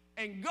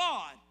 and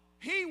God,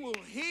 he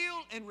will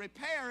heal and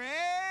repair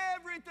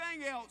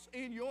everything else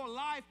in your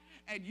life,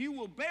 and you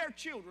will bear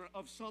children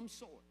of some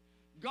sort.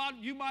 God,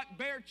 you might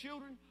bear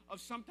children of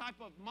some type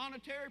of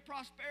monetary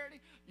prosperity.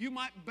 You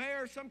might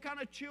bear some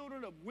kind of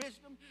children of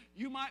wisdom.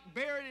 You might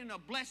bear it in a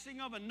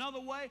blessing of another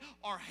way,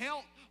 or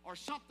health, or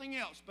something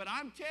else. But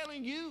I'm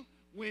telling you,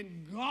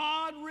 when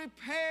God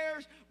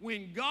repairs,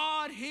 when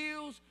God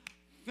heals,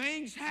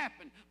 things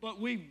happen. But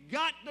we've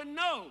got to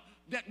know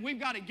that we've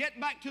got to get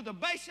back to the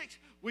basics.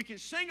 We can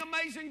sing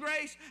Amazing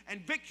Grace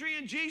and Victory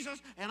in Jesus,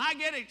 and I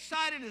get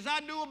excited as I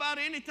do about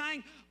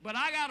anything, but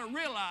I got to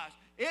realize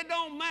it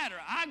don't matter.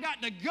 I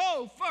got to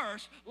go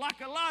first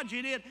like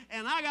Elijah did,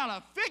 and I got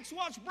to fix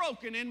what's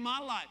broken in my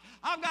life.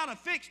 I've got to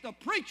fix the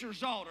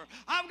preacher's altar.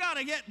 I've got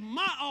to get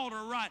my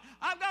altar right.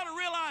 I've got to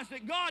realize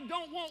that God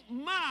don't want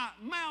my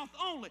mouth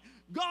only.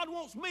 God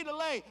wants me to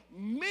lay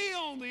me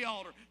on the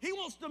altar. He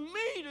wants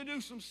me to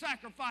do some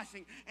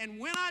sacrificing. And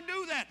when I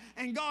do that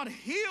and God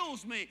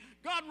heals me,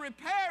 God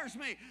repairs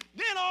me,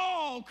 then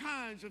all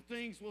kinds of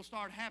things will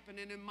start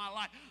happening in my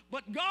life.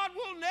 But God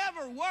will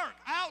never work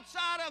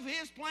outside of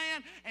his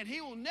plan, and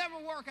he will never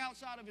work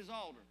outside of his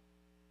altar.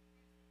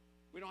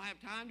 We don't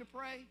have time to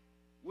pray.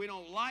 We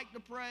don't like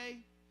to pray.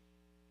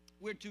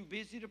 We're too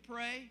busy to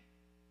pray.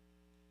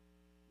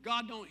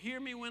 God don't hear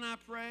me when I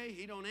pray.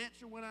 He don't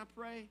answer when I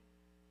pray.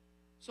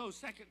 So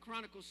 2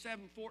 Chronicles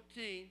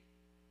 7:14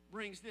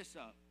 brings this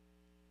up.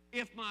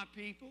 If my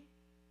people,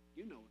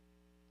 you know it,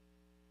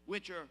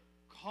 which are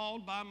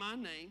called by my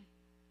name,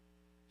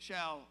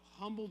 shall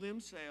humble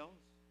themselves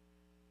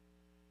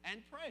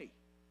and pray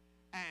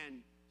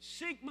and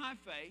seek my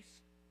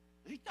face.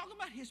 He's talking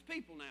about his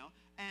people now.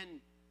 And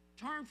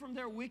turn from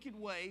their wicked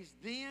ways,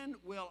 then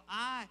will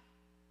I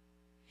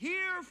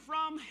hear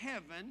from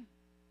heaven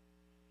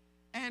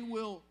and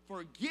will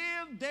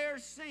forgive their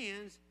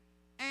sins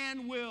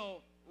and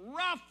will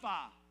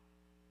Rapha,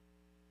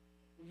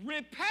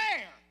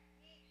 repair,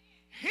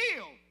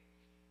 heal.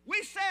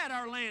 We said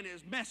our land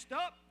is messed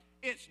up,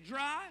 it's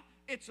dry,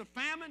 it's a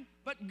famine,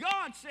 but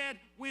God said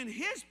when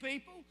his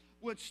people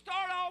would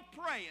start off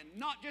praying,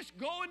 not just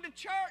going to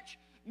church,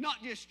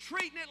 not just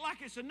treating it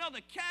like it's another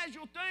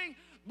casual thing,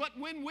 but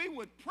when we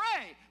would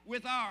pray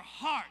with our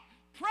heart,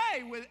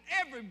 pray with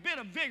every bit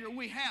of vigor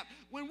we have,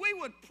 when we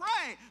would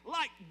pray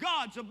like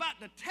God's about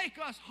to take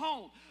us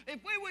home, if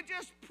we would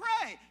just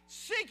pray,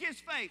 seek his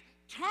face,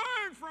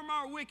 turn from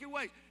our wicked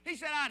ways. He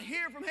said, I'd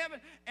hear from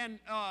heaven. And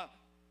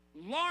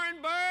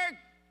Laurinburg,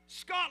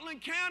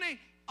 Scotland County,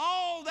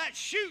 all that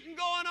shooting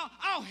going on,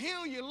 I'll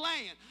heal your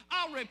land.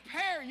 I'll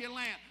repair your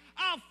land.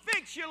 I'll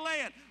fix your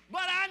land.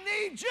 But I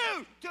need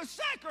you to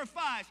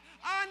sacrifice.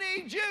 I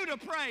need you to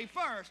pray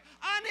first.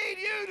 I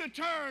need you to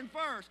turn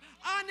first.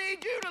 I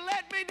need you to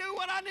let me do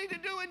what I need to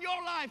do in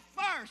your life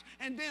first,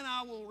 and then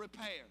I will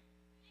repair.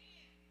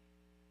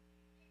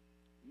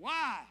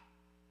 Why?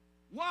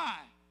 Why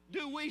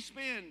do we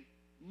spend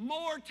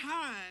more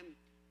time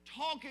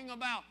talking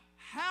about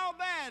how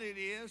bad it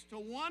is to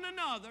one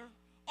another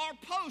or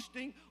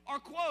posting or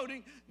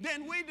quoting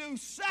than we do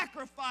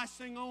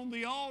sacrificing on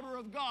the altar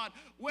of God,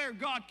 where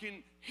God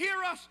can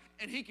hear us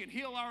and He can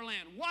heal our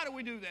land. Why do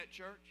we do that,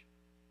 church?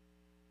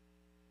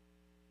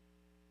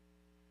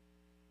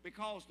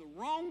 Because the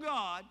wrong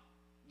gods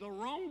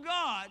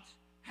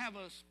have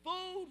us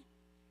fooled,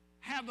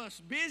 have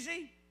us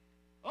busy.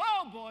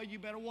 Oh boy, you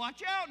better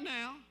watch out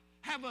now.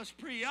 Have us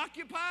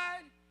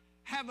preoccupied,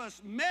 have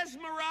us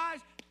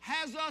mesmerized,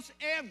 has us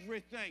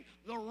everything.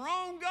 The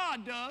wrong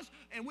God does,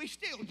 and we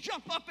still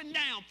jump up and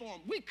down for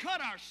Him. We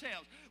cut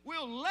ourselves.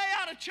 We'll lay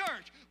out of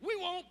church. We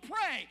won't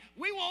pray.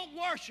 We won't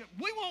worship.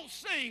 We won't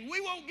sing.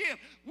 We won't give.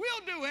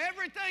 We'll do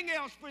everything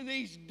else for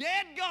these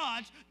dead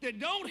gods that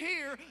don't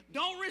hear,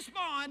 don't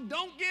respond,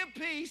 don't give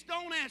peace,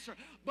 don't answer.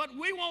 But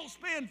we won't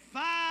spend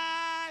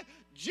 5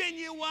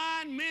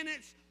 genuine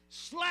minutes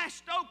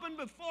slashed open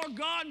before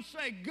God and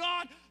say,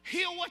 God,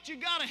 heal what you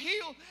got to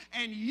heal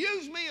and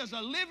use me as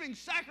a living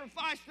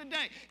sacrifice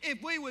today.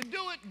 If we would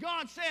do it,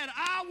 God said,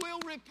 I will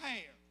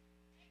repair.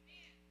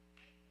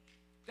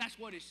 That's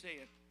what He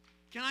said.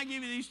 Can I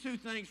give you these 2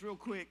 things real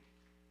quick?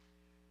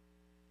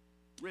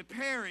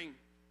 Repairing,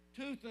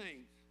 2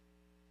 things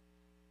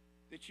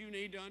that you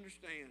need to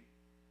understand.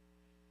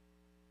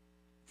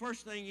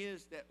 First thing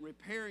is that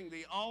repairing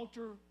the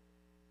altar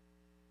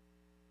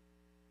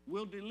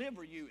will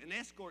deliver you and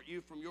escort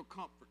you from your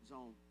comfort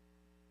zone.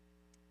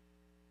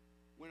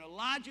 When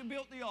Elijah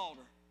built the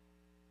altar,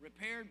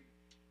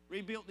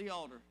 rebuilt the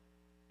altar,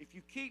 if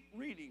you keep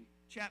reading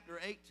chapter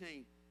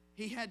 18,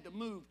 he had to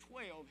move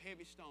 12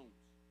 heavy stones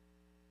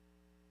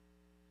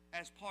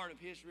as part of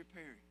his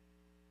repairing.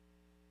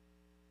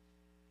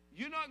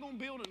 You're not going to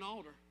build an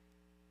altar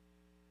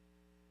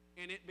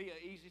and it be an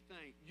easy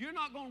thing. You're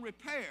not going to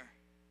repair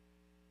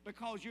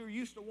because you're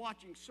used to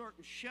watching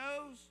certain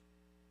shows.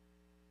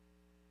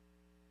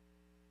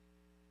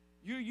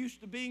 You're used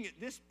to being at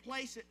this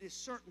place at this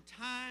certain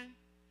time.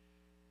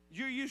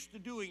 You're used to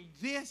doing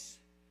this.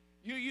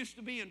 You're used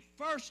to being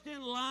first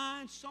in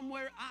line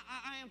somewhere.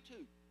 I am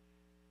too.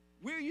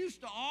 We're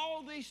used to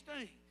all these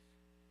things.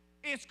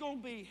 It's going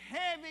to be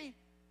heavy,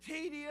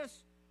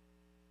 tedious,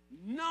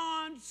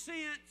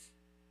 nonsense,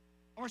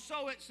 or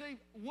so it seems,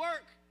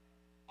 work,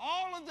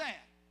 all of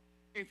that.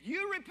 If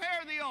you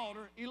repair the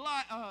altar,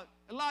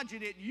 Elijah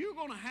did, you're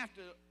going to have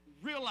to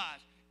realize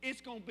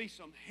it's going to be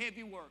some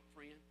heavy work,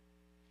 friend.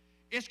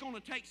 It's going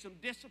to take some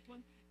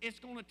discipline. It's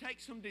going to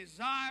take some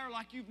desire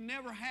like you've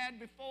never had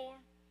before.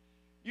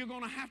 You're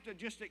going to have to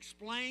just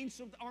explain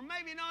something, or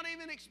maybe not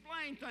even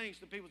explain things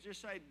to people.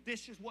 Just say,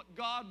 this is what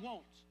God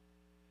wants.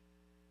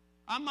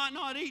 I might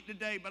not eat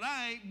today, but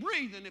I ain't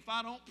breathing if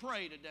I don't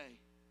pray today.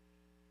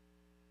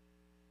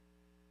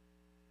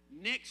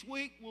 Next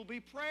week will be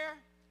prayer.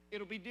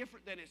 It'll be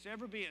different than it's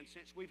ever been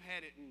since we've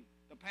had it in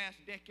the past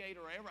decade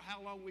or ever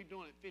how long we've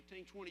done it,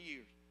 15, 20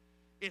 years.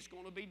 It's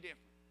going to be different.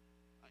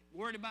 I ain't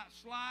worried about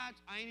slides.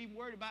 I ain't even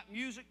worried about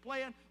music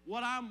playing.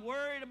 What I'm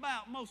worried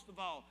about most of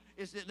all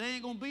is that there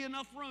ain't going to be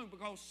enough room,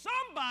 because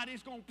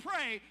somebody's going to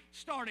pray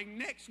starting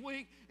next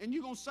week, and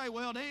you're going to say,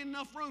 well, there ain't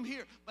enough room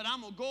here, but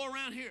I'm going to go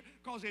around here.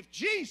 Because if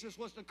Jesus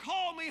was to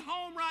call me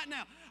home right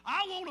now,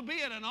 I want to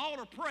be at an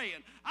altar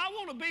praying. I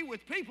want to be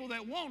with people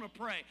that want to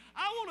pray.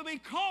 I want to be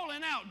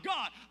calling out,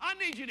 God, I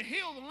need you to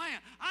heal the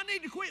land. I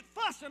need to quit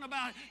fussing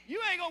about it. You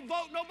ain't going to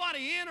vote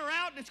nobody in or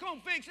out that's going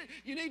to fix it.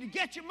 You need to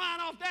get your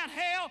mind off that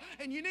hell,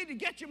 and you need to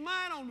get your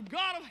mind on the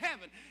God of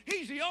heaven.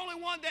 He's the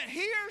only one that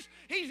hears.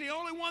 He's the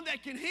only one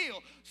that can heal.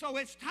 So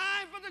it's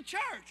time for the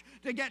church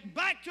to get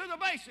back to the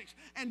basics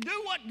and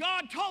do what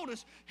God told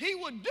us He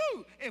would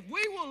do if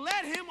we will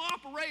let Him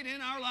operate in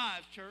our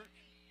lives, church.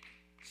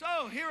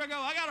 So here I go.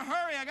 I got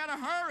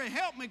to hurry.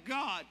 Help me,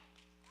 God.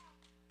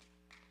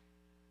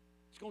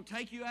 It's going to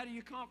take you out of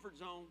your comfort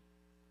zone.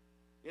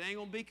 It ain't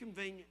going to be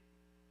convenient.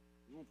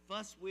 I'm going to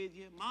fuss with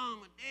you.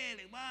 Mama,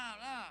 Daddy, blah,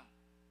 blah.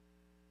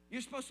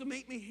 You're supposed to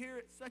meet me here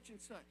at such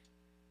and such.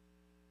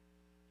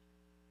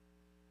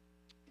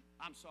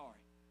 I'm sorry.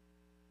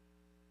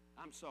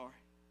 I'm sorry.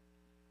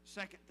 The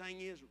second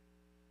thing is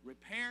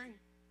repairing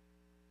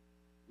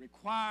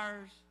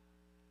requires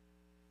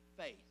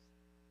faith.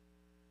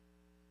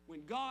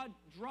 When God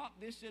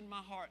dropped this in my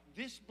heart,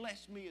 this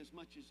blessed me as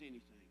much as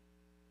anything.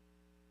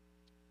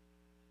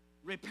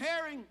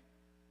 Repairing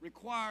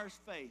requires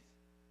faith.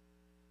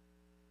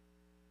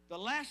 The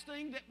last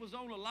thing that was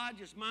on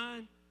Elijah's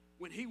mind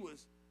when he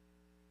was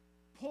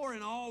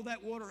pouring all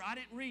that water, I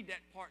didn't read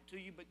that part to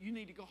you, but you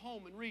need to go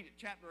home and read it,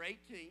 chapter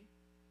 18.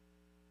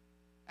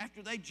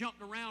 After they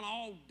jumped around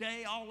all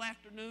day, all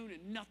afternoon,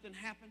 and nothing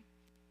happened,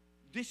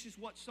 this is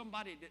what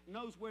somebody that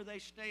knows where they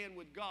stand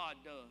with God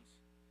does.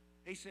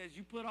 He says,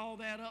 you put all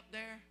that up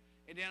there,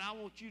 and then I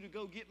want you to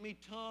go get me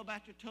tub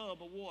after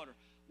tub of water.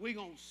 We're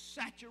going to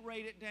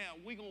saturate it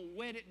down. We're going to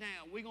wet it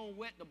down. We're going to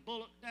wet the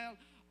bullock down,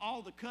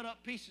 all the cut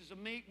up pieces of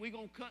meat. We're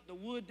going to cut the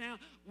wood down.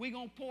 We're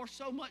going to pour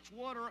so much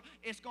water,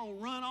 it's going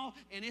to run off,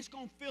 and it's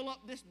going to fill up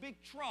this big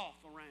trough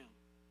around.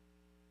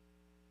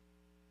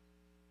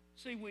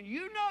 See, when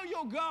you know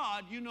your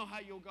God, you know how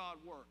your God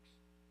works.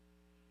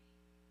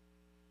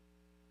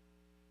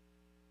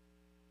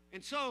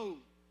 And so,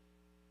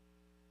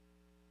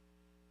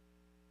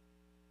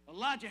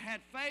 Elijah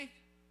had faith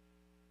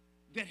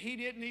that he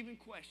didn't even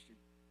question.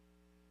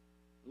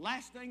 The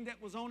last thing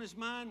that was on his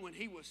mind when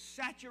he was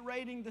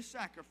saturating the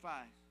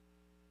sacrifice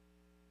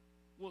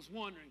was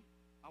wondering,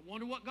 I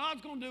wonder what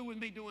God's going to do with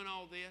me doing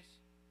all this.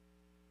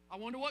 I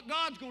wonder what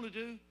God's going to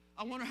do.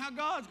 I wonder how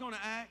God's going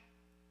to act.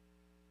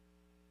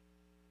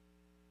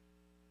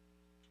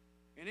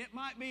 And it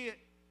might be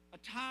a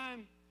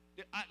time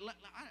that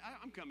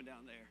I'm coming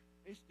down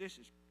there. This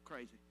is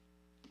crazy.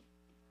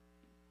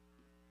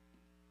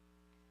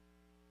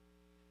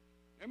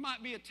 There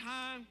might be a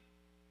time,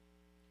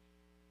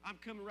 I'm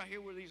coming right here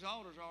where these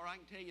altars are, I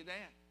can tell you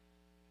that.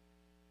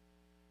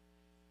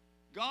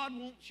 God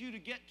wants you to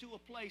get to a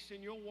place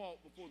in your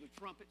walk before the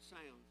trumpet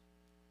sounds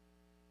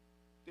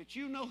that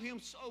you know Him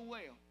so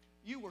well.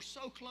 You were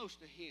so close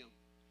to Him.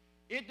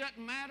 It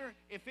doesn't matter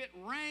if it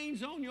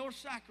rains on your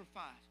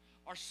sacrifice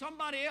or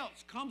somebody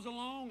else comes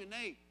along and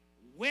they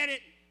wet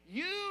it.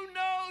 You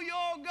know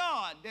your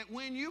God, that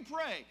when you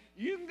pray,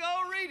 you can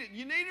go read it.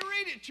 You need to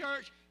read it,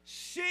 church.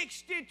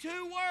 62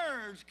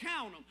 words,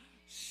 count them.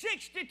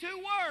 62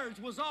 words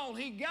was all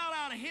He got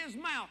out of His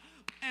mouth.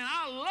 And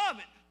I love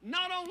it.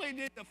 Not only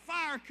did the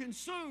fire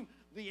consume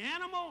the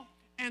animal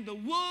and the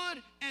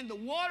wood and the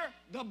water,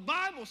 the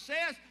Bible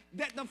says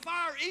that the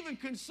fire even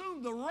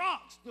consumed the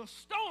rocks, the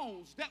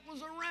stones that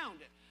was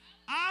around it.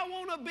 I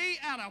want to be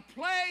at a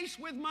place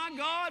with my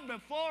God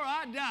before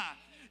I die,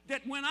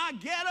 that when I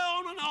get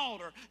on an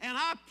altar and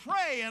I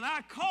pray and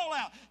I call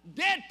out,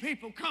 dead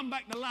people come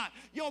back to life.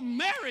 Your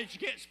marriage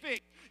gets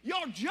fixed.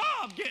 Your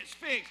job gets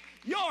fixed.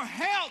 Your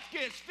health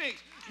gets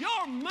fixed.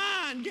 Your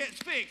mind gets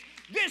fixed.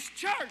 This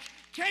church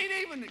can't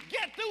even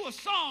get through a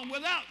song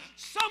without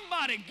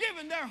somebody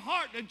giving their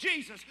heart to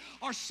Jesus,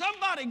 or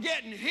somebody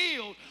getting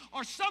healed,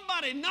 or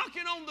somebody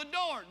knocking on the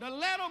door to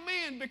let them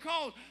in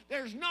because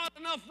there's not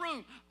enough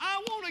room.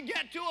 I want to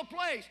get to a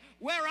place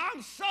where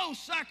I'm so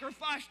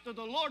sacrificed to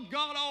the Lord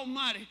God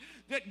Almighty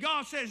that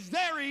God says,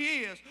 there He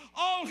is.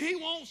 All He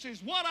wants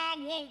is what I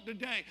want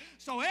today.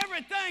 So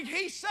everything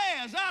He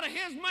says out of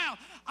His mouth,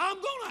 I'm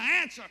going to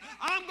answer.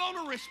 I'm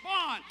going to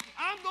respond.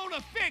 I'm going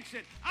to fix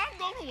it. I'm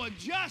going to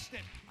adjust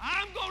it.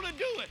 I'm going to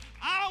do it.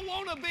 I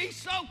want to be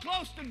so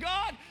close to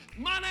God.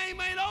 My name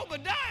ain't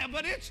Obadiah,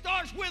 but it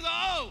starts with an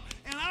O,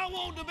 and I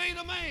want to be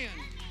the man.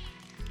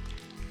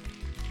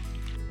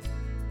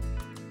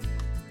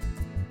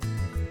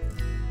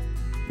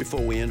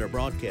 Before we end our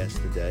broadcast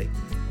today,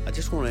 I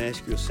just want to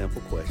ask you a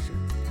simple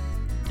question.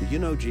 Do you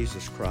know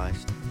Jesus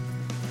Christ?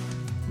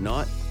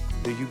 Not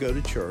do you go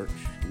to church,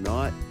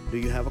 not do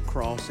you have a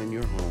cross in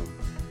your home,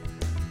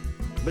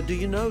 but do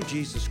you know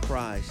Jesus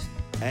Christ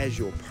as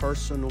your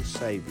personal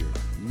Savior?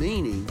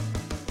 Meaning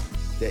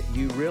that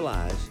you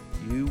realize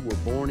you were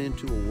born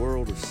into a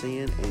world of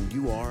sin and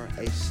you are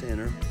a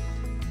sinner,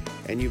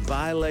 and you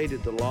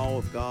violated the law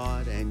of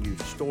God and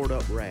you've stored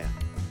up wrath.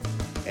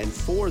 And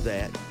for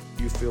that,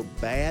 you feel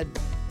bad,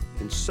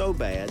 and so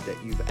bad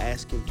that you've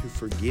asked Him to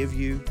forgive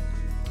you,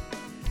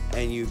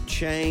 and you've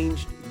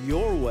changed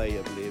your way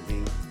of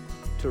living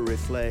to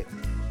reflect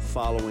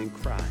following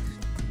Christ.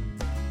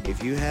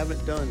 If you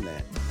haven't done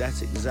that,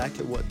 that's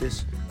exactly what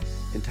this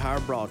entire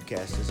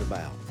broadcast is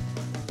about.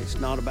 It's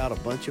not about a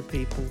bunch of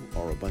people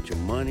or a bunch of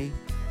money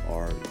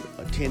or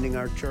attending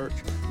our church,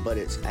 but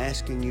it's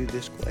asking you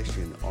this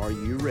question: are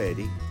you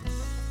ready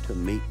to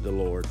meet the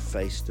Lord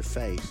face to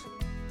face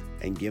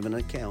and give an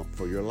account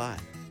for your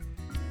life?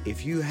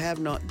 If you have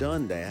not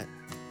done that,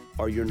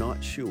 or you're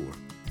not sure,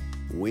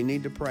 we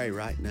need to pray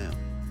right now.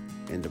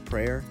 And the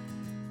prayer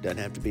doesn't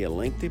have to be a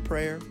lengthy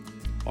prayer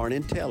or an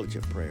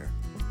intelligent prayer,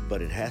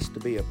 but it has to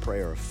be a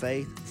prayer of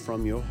faith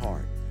from your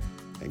heart.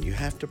 And you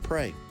have to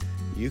pray.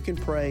 You can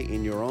pray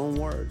in your own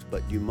words,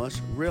 but you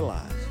must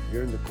realize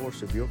during the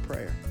course of your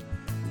prayer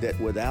that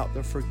without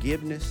the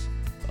forgiveness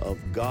of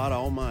God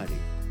Almighty,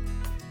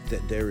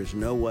 that there is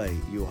no way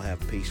you'll have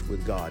peace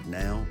with God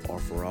now or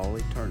for all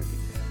eternity.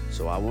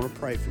 So I want to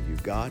pray for you.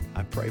 God,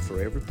 I pray for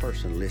every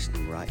person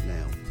listening right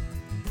now.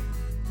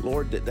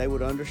 Lord, that they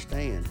would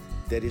understand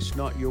that it's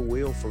not your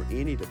will for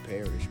any to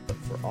perish, but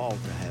for all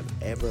to have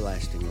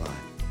everlasting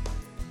life.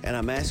 And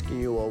I'm asking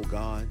you, oh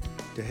God,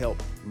 to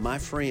help my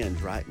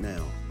friends right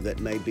now that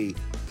may be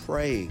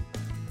praying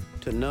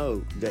to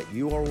know that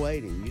you are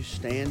waiting. You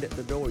stand at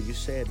the door. You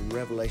said in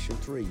Revelation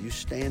 3, you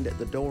stand at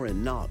the door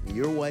and knock.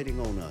 You're waiting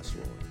on us,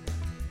 Lord.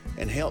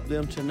 And help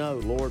them to know,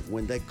 Lord,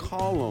 when they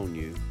call on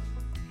you,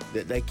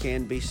 that they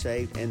can be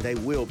saved, and they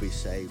will be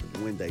saved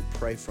when they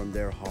pray from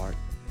their heart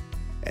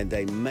and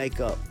they make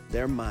up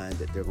their mind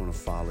that they're going to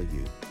follow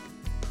you.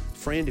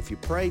 Friend, if you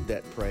prayed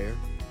that prayer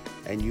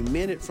and you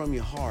meant it from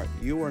your heart,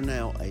 you are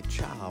now a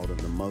child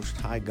of the Most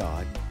High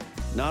God.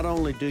 Not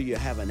only do you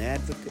have an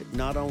advocate,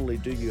 not only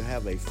do you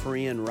have a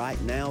friend right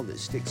now that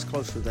sticks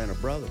closer than a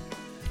brother,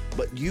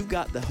 but you've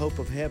got the hope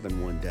of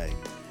heaven one day.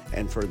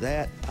 And for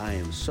that, I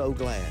am so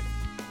glad.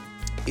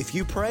 If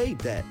you prayed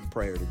that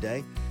prayer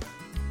today,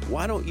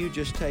 why don't you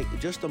just take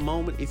just a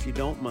moment, if you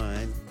don't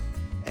mind,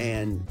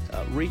 and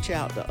reach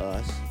out to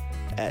us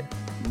at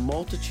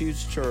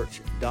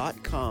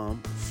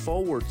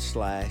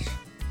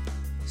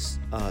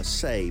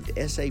multitudeschurch.com/saved,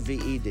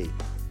 SAVED.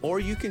 Or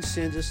you can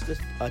send us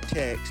a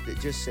text that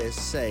just says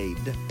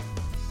saved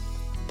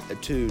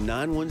to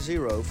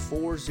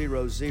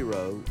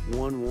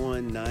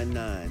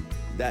 910-400-1199.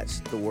 That's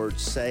the word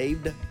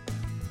saved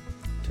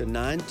to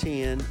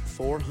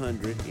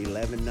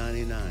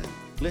 910-400-1199.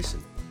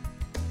 Listen,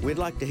 we'd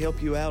like to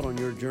help you out on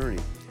your journey,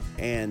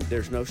 and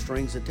there's no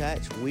strings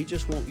attached. We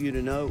just want you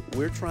to know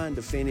we're trying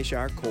to finish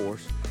our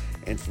course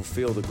and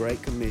fulfill the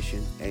Great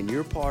Commission, and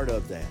you're part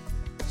of that.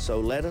 So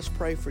let us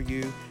pray for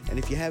you, and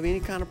if you have any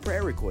kind of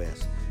prayer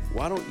requests,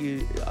 why don't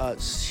you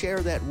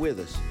share that with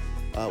us?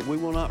 We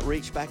will not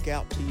reach back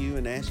out to you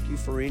and ask you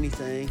for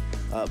anything,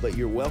 but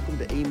you're welcome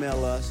to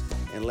email us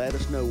and let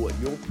us know what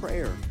your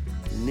prayer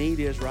need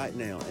is right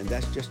now. And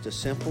that's just a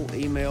simple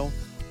email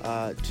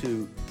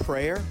to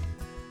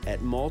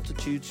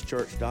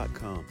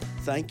prayer@multitudeschurch.com.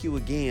 Thank you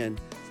again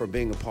for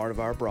being a part of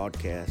our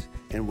broadcast,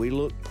 and we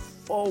look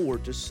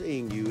forward to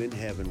seeing you in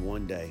heaven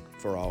one day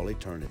for all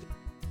eternity.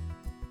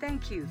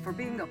 Thank you for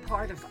being a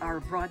part of our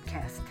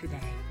broadcast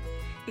today.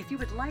 If you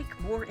would like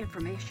more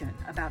information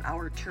about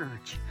our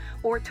church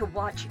or to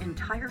watch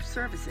entire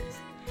services,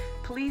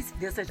 please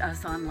visit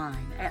us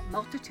online at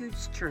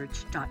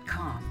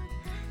multitudeschurch.com.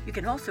 You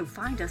can also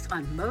find us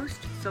on most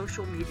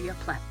social media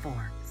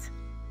platforms.